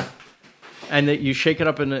a powder. And you shake it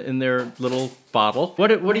up in their little bottle.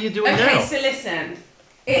 What are you doing Okay, now? so listen.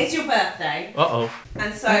 It's your birthday. Uh-oh.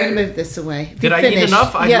 And so... I'm going to move this away. Did I eat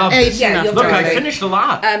enough? I love this. Yeah, you're Look, I very- finished a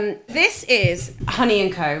lot. This is Honey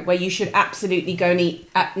 & Co, where you should absolutely go and eat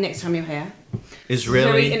next time you're here.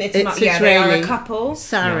 Israeli. And Itamar. It's Yeah, they are a Israeli. couple.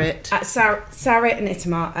 Sarit. Sarit and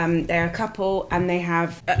Itamar, they're a couple, and they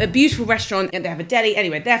have a beautiful restaurant, and they have a deli.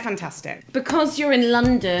 Anyway, they're fantastic. Because you're in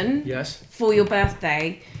London Yes. for your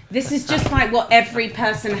birthday, this is just like what every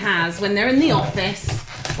person has when they're in the office,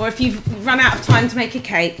 or if you've run out of time to make a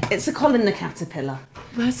cake. It's a Colin the Caterpillar.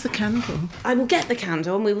 Where's the candle? I will get the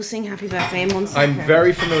candle, and we will sing Happy Birthday in 1 second. I'm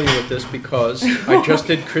very familiar with this because I just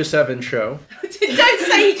did Chris Evans' show Don't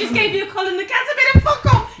say he just gave you a Colin the Caterpillar. Fuck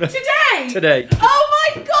off. today,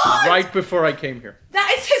 Oh my god! right before I came here.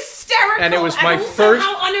 That is hysterical. And it was my also first-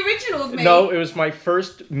 How unoriginal of me. No, it was my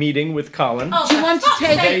first meeting with Colin. Oh, Do you want to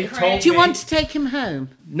take? They told Do you me- want to take him home?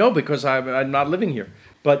 No, because I'm not living here.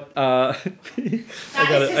 But I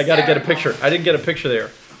gotta get a hysterical. picture. I didn't get a picture there.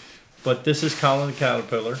 But this is Colin the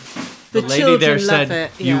Caterpillar. The lady there children love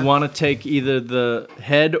said it, you yeah. want to take either the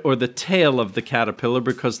head or the tail of the caterpillar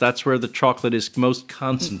because that's where the chocolate is most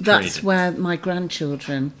concentrated. That's where my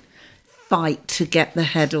grandchildren fight to get the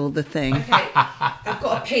head or the thing. Okay, I've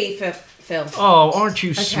got a P for Phil. Oh, aren't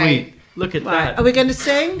you sweet? Look at Right, that. are we going to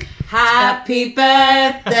sing? Happy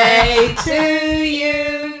birthday to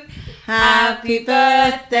you. Happy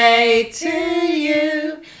birthday to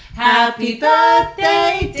you. Happy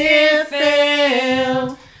birthday, dear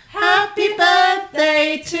Phil. Happy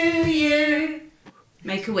birthday to you.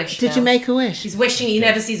 Make a wish. Did you make a wish? He's wishing he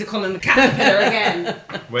never sees a Colin the Caterpillar again.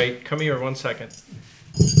 Wait, come here 1 second.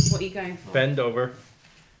 What are you going for? Bend over.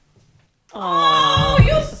 Oh,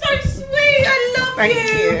 you're so sweet. I love Thank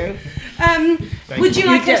you. you. Would you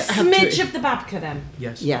like a don't have to- smidge of the babka then?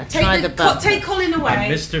 Yes. Yeah, try the butter. Take Colin away.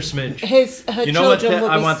 Mr. Smidge. Her You know what? children will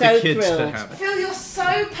I be want so the kids thrilled. to have it. Phil, you're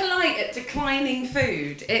so polite at declining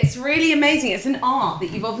food. It's really amazing. It's an art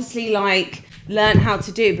that you've obviously learned how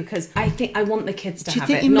to do because I think I want the kids to Do you have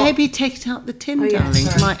think it. you not- maybe take it out the tin, Oh, yeah, darling?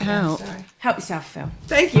 sorry. It might Yeah, help. sorry. Help yourself, Phil.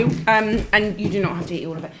 Thank you. And you do not have to eat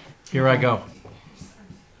all of it. Here I go.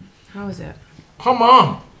 How is it? Come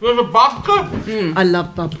on. There's a babka. I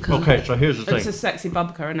love babka. Okay, so here's the It's a thing. sexy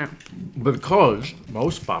babka, isn't it? Because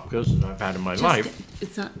most babkas that I've had in my life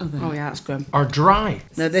Is that other? Oh yeah, that's good. are dry.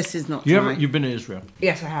 No, this is not You dry. you've been to Israel.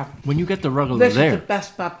 Yes, I have. When you get the ruggler This there, is the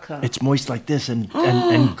best babka. it's moist like this and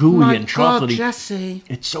gooey My and God, chocolatey. Jessie.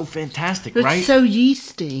 It's so fantastic, It's right? so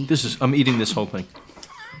yeasty. I'm eating this whole thing.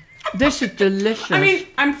 This is delicious. I mean,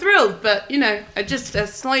 I'm thrilled, but I just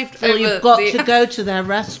slaved Phil, over you've got the... to go to their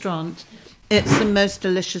restaurant. It's the most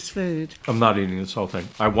delicious food. I'm not eating this whole thing.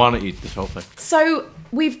 I want to eat this whole thing. So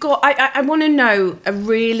we've got. I want to know a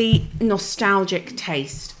really nostalgic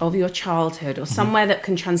taste of your childhood or somewhere that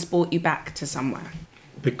can transport you back to somewhere.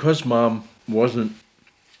 Because Mom wasn't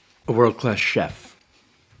a world-class chef,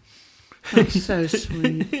 That's so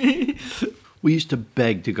sweet. we used to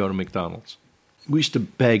beg to go to McDonald's. We used to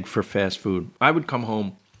beg for fast food. I would come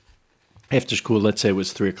home after school, let's say it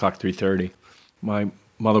was 3 o'clock, 3:30. My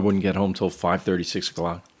mother wouldn't get home till 5:30, 6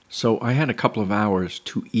 o'clock. So I had a couple of hours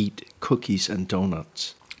to eat cookies and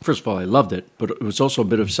donuts. First of all, I loved it, but it was also a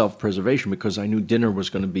bit of self-preservation because I knew dinner was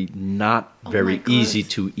going to be not very easy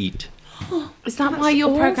to eat. Is that why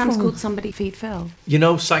your program's called Somebody Feed Phil? You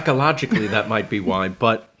know, psychologically that might be why,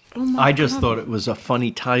 but I just thought it was a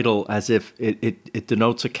funny title as if it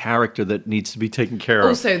denotes a character that needs to be taken care of.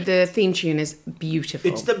 Also, the theme tune is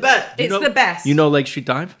beautiful. It's the best. It's the best. You know Lake Street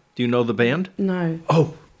Dive? Do you know the band? No.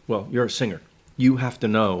 Oh, well, you're a singer. You have to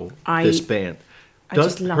know this band. I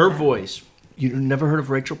just love her that. voice. You never heard of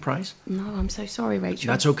Rachel Price? No, I'm so sorry, Rachel.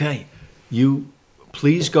 That's okay. You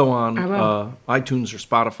please go on I will. iTunes or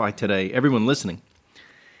Spotify today, everyone listening,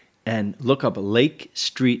 and look up Lake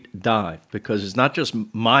Street Dive because it's not just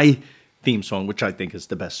my theme song, which I think is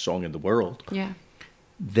the best song in the world. Yeah.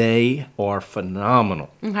 They are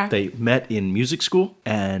phenomenal. Okay. They met in music school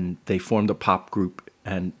and they formed a pop group.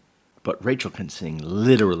 But Rachel can sing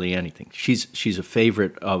literally anything. She's a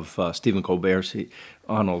favorite of Stephen Colbert's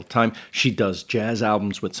on all the time. She does jazz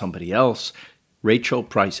albums with somebody else. Rachel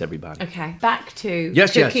Price, everybody. Okay. Back to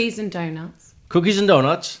Yes, yes. cookies and donuts. Cookies and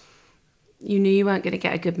donuts. You knew you weren't going to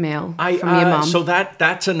get a good meal from your mum. So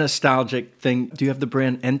that's a nostalgic thing. Do you have the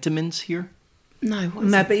brand Entenmann's here? No, what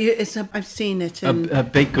is No, it? but it's I've seen it in...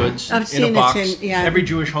 Baked goods I've in seen a it box. in- yeah. Every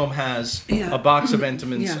Jewish home has Yeah. a box of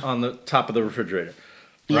Entenmann's Yeah. on the top of the refrigerator,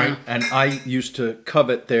 right? And I used to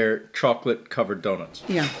covet their chocolate-covered donuts.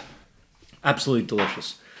 Yeah. Absolutely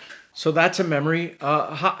delicious. So that's a memory.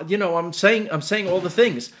 I'm saying all the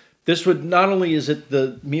things. This would not only is it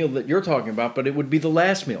the meal that you're talking about, but it would be the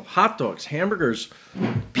last meal. Hot dogs, hamburgers,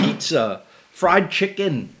 pizza, fried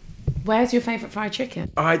chicken. Where's your favourite fried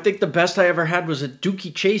chicken? I think the best I ever had was at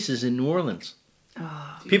Dookie Chase's in New Orleans.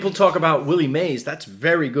 People talk about Willie Mays. That's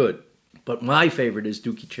very good. But my favorite is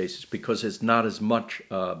Dookie Chase's because it's not as much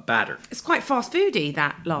batter. It's quite fast foody,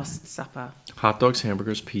 that Last Supper. Hot dogs,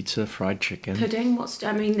 hamburgers, pizza, fried chicken. Pudding, dessert? What's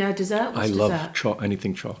I dessert? love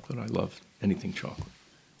anything chocolate. I love anything chocolate.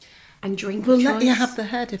 And drink We'll of choice? let you have the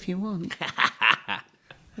head if you want.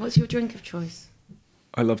 What's your drink of choice?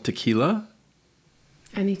 I love tequila.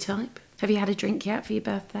 Any type? Have you had a drink yet for your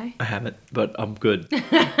birthday? I haven't, but I'm good.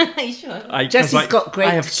 Are you sure? Jesse's got great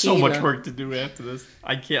I have so tequila. much work to do after this.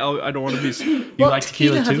 I can't. I don't want to be. You What like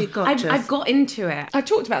tequila have too? you got, I've got into it. I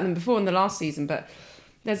talked about them before in the last season, but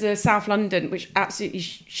there's a South London, which absolutely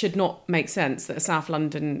should not make sense, that a South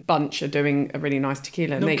London bunch are doing a really nice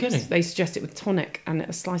tequila. No kidding. They suggest it with tonic and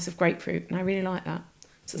a slice of grapefruit, and I really like that.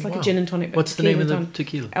 So it's like Wow. a gin and tonic. But What's the name of the tonic.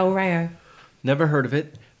 tequila? El Rayo. Never heard of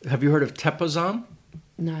it. Have you heard of Tepazan?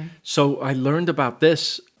 No. So I learned about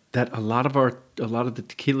this that a lot of the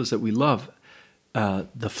tequilas that we love,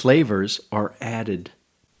 the flavors are added.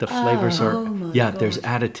 The flavors there's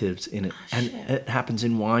additives in it. And it happens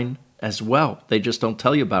in wine as well. They just don't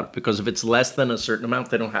tell you about it because if it's less than a certain amount,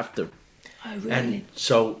 they don't have to. Oh, really? And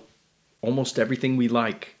so almost everything we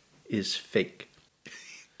like is fake.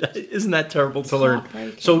 Isn't that terrible to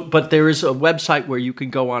learn? So, but there is a website where you can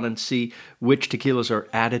go on and see which tequilas are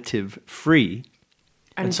additive free.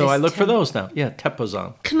 And so I look for those now. Yeah,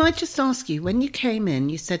 Tepozan. Can I just ask you, when you came in,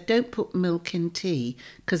 you said don't put milk in tea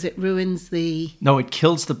because it ruins the... No, it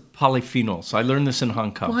kills the polyphenols. I learned this in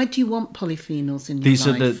Hong Kong. Why do you want polyphenols in your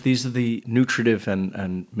life? These are the nutritive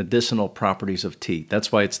and medicinal properties of tea.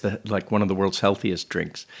 That's why it's one of the world's healthiest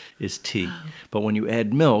drinks is tea. Oh. But when you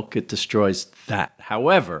add milk, it destroys that.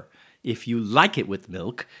 However, if you like it with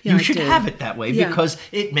milk, you should have it that way because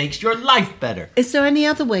it makes your life better. Is there any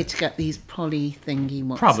other way to get these poly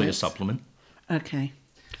thingy? Probably a supplement. Okay.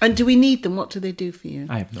 And do we need them? What do they do for you?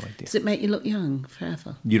 I have no idea. Does it make you look young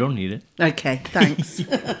forever? You don't need it. Okay, thanks.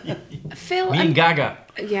 Phil, Me and Gaga.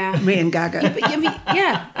 Yeah. Me and Gaga.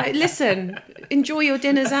 Listen, enjoy your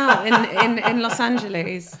dinners out in Los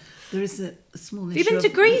Angeles. There is a small issue. Have you been to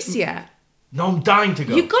Greece yet? No, I'm dying to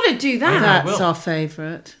go. You've got to do that. That's our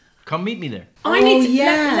favourite. Come meet me there.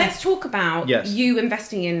 Let's talk about you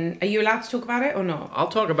investing in... Are you allowed to talk about it or not? I'll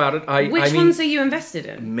talk about it. Which ones are you invested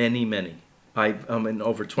in? Many. I'm in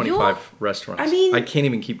over 25 restaurants. I mean... I can't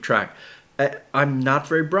even keep track. I'm not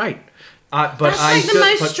very bright. That's the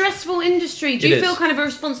most stressful industry. Do you feel kind of a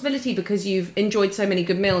responsibility because you've enjoyed so many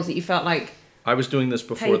good meals that you felt like... I was doing this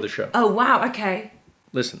before the show. Oh, wow, okay.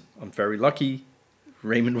 Listen, I'm very lucky.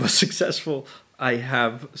 Raymond was successful. I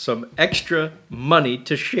have some extra money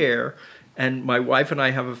to share, and my wife and I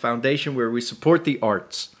have a foundation where we support the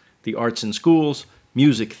arts in schools,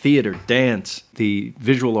 music, theater, dance, the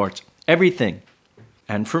visual arts, everything.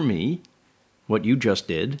 And for me, what you just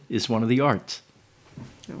did is one of the arts.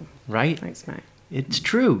 Oh, right? Thanks, mate. It's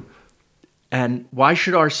true. And why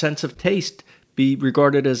should our sense of taste be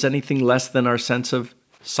regarded as anything less than our sense of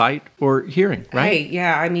sight or hearing, right? Hey,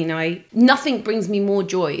 yeah, I mean, nothing brings me more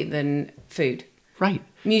joy than food. Right.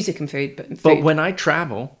 Music and food, but food. But when I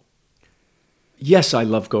travel, yes, I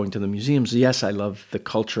love going to the museums. Yes, I love the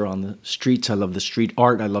culture on the streets. I love the street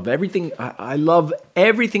art. I love everything. I love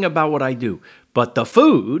everything about what I do. But the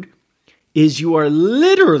food is you are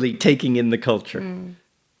literally taking in the culture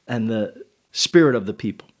and the spirit of the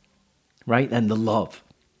people, right? And the love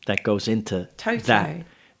that goes into that.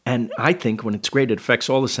 And I think when it's great, it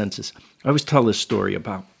affects all the senses. I always tell this story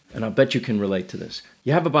about, and I bet you can relate to this.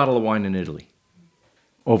 You have a bottle of wine in Italy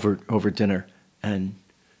over dinner, and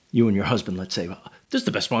you and your husband, let's say, well, this is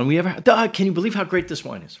the best wine we ever had. Can you believe how great this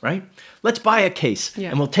wine is, right? Let's buy a case,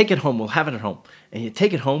 and we'll take it home. We'll have it at home. And you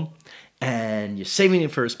take it home, and you're saving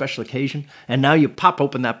it for a special occasion, and now you pop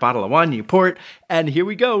open that bottle of wine, and you pour it, and here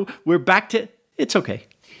we go. We're back to, it's okay.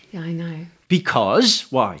 Yeah, I know.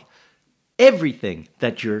 Because, why? Everything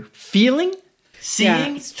that you're feeling,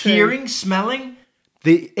 seeing, hearing, smelling,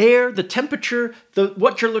 the air, the temperature,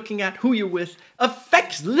 what you're looking at, who you're with,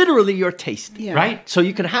 affects literally your taste, right? So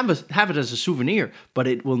you can have it as a souvenir, but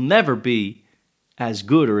it will never be as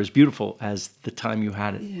good or as beautiful as the time you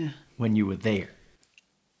had it when you were there.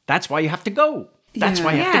 That's why you have to go. That's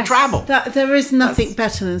why you have to travel. There is nothing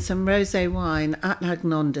better than some rosé wine at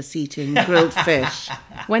Agnondas eating grilled fish.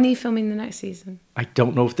 When are you filming the next season? I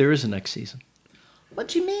don't know if there is a next season. What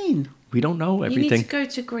do you mean? We don't know everything. You need to go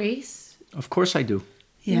to Greece. Of course I do.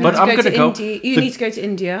 Yeah. But I'm going to go. You need to go to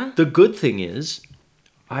India. The good thing is,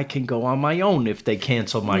 I can go on my own if they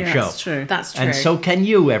cancel my show. That's true. That's true. And so can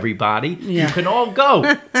you, everybody. Yeah. You can all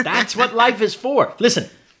go. That's what life is for. Listen,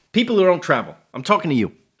 people who don't travel, I'm talking to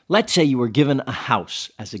you. Let's say you were given a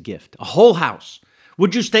house as a gift, a whole house.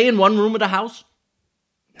 Would you stay in one room of the house?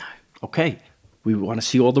 No. Okay. We want to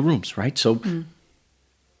see all the rooms, right? So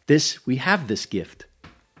we have this gift.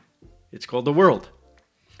 It's called the world.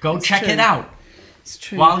 Go check it out. It's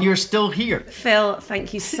true. While you're still here. Phil,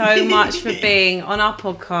 thank you so much for being on our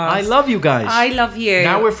podcast. I love you guys. I love you.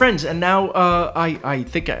 Now we're friends, and now I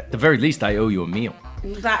think at the very least I owe you a meal.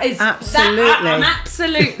 That is absolutely. I'm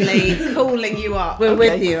absolutely calling you up. We're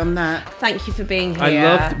with you on that. Thank you for being here. I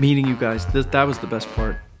loved meeting you guys. That was the best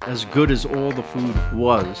part. As good as all the food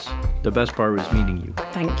was, the best part was meeting you.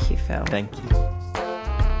 Thank you, Phil. Thank you.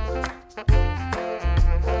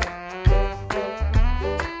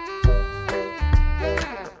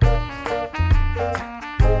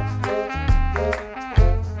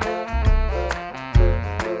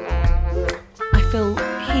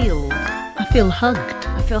 I feel hugged.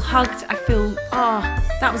 I feel hugged. I feel,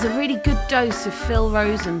 that was a really good dose of Phil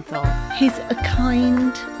Rosenthal. He's a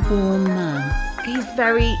kind, warm man. He's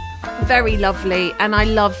very, very lovely, and I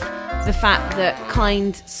love the fact that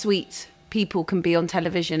kind, sweet people can be on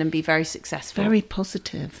television and be very successful. Very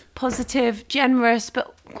positive. Positive, generous,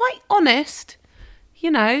 but quite honest,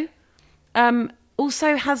 you know.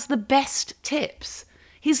 Also has the best tips.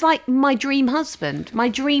 He's like my dream husband, my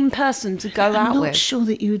dream person to go out with. I'm not sure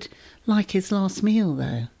that you'd like his last meal,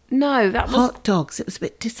 though. No, that was... Hot dogs, it was a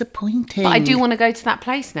bit disappointing. But I do want to go to that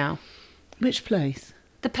place now. Which place?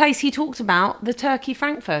 The place he talked about, the turkey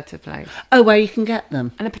frankfurter place. Oh, where you can get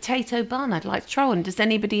them. And a potato bun I'd like to try on. Does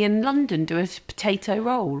anybody in London do a potato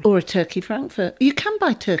roll? Or a turkey frankfurt. You can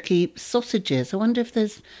buy turkey sausages. I wonder if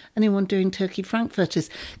there's anyone doing turkey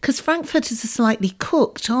frankfurters. Because frankfurters are slightly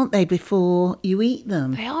cooked, aren't they, before you eat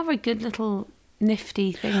them? They are a good little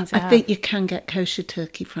nifty thing to I have. think you can get kosher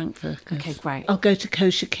turkey frankfurters. Okay, great. I'll go to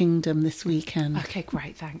Kosher Kingdom this weekend. Okay,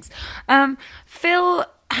 great, thanks. Phil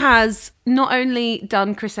has not only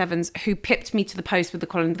done Chris Evans, who pipped me to the post with the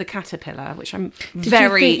column The Caterpillar, which I'm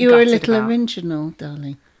very Did you think you were a gutted little about. original,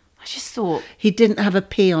 darling? I just thought... He didn't have a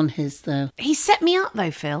P on his, though. He set me up,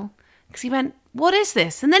 though, Phil, because he went, what is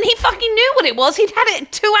this? And then he fucking knew what it was. He'd had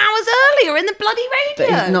it 2 hours earlier in the bloody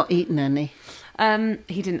radio. But he's not eaten any.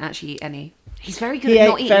 He didn't actually eat any. He's very good at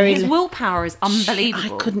not eating. His willpower is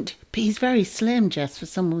unbelievable. I couldn't... But he's very slim, Jess, for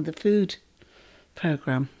someone with a food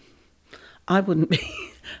programme. I wouldn't be...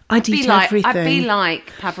 I'd eat everything. I'd be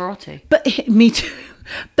like Pavarotti. But me too.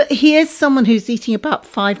 But he is someone who's eating about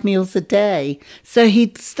 5 meals a day. So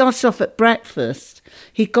he started off at breakfast.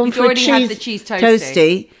 He'd gone for already had the cheese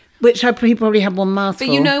toasty, which he probably had one mouthful.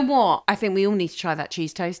 But you know what? I think we all need to try that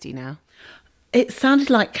cheese toasty now. It sounded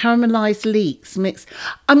like caramelised leeks mixed.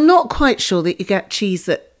 I'm not quite sure that you get cheese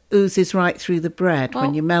that oozes right through the bread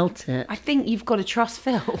when you melt it. I think you've got to trust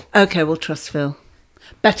Phil. Okay, we'll trust Phil.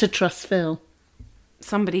 Better trust Phil.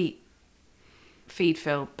 Somebody feed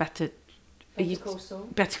Phil. Better call Saul.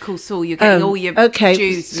 Better call Saul. You're getting all your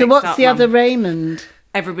Jews so what's up, the Mum. other Raymond?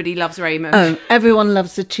 Everybody loves Raymond. Oh, everyone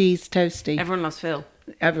loves a cheese toasty. Everyone loves Phil.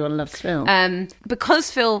 Everyone loves Phil. Because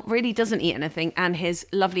Phil really doesn't eat anything and his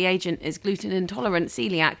lovely agent is gluten intolerant,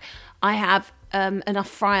 celiac, I have enough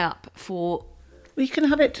fry up for... We can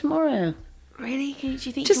have it tomorrow. Really? Do you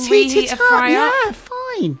think Just you can heat reheat it a up. fry up? Yeah,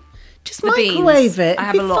 fine. Just The microwave beans. it. I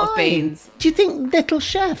have a lot of beans. Do you think Little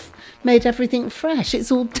Chef made everything fresh?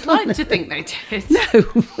 It's all done. I'd like to think they did. No,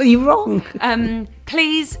 well, you're wrong.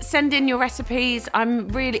 Please send in your recipes. I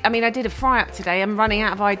did a fry up today. I'm running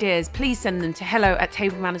out of ideas. Please send them to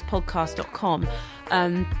hello@tablemannerspodcast.com.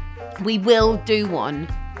 We will do one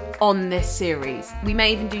on this series. We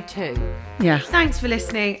may even do 2. Yeah. Thanks for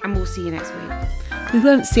listening, and we'll see you next week. We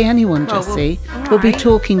won't see anyone, Well, Jessie. all We'll be right.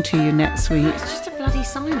 talking to you next week. It's just a bloody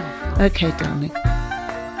sign-off. Okay, darling.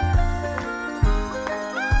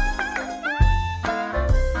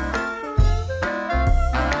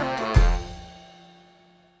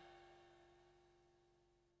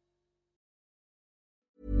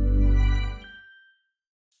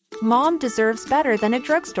 Mom deserves better than a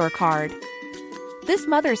drugstore card. This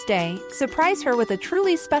Mother's Day, surprise her with a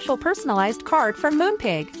truly special personalized card from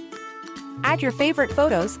Moonpig. Add your favorite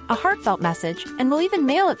photos, a heartfelt message, and we'll even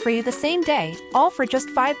mail it for you the same day, all for just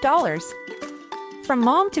 $5. From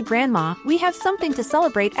mom to grandma, we have something to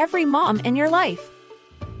celebrate every mom in your life.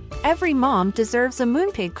 Every mom deserves a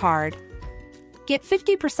Moonpig card. Get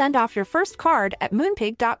 50% off your first card at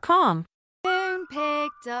moonpig.com.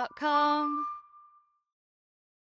 Moonpig.com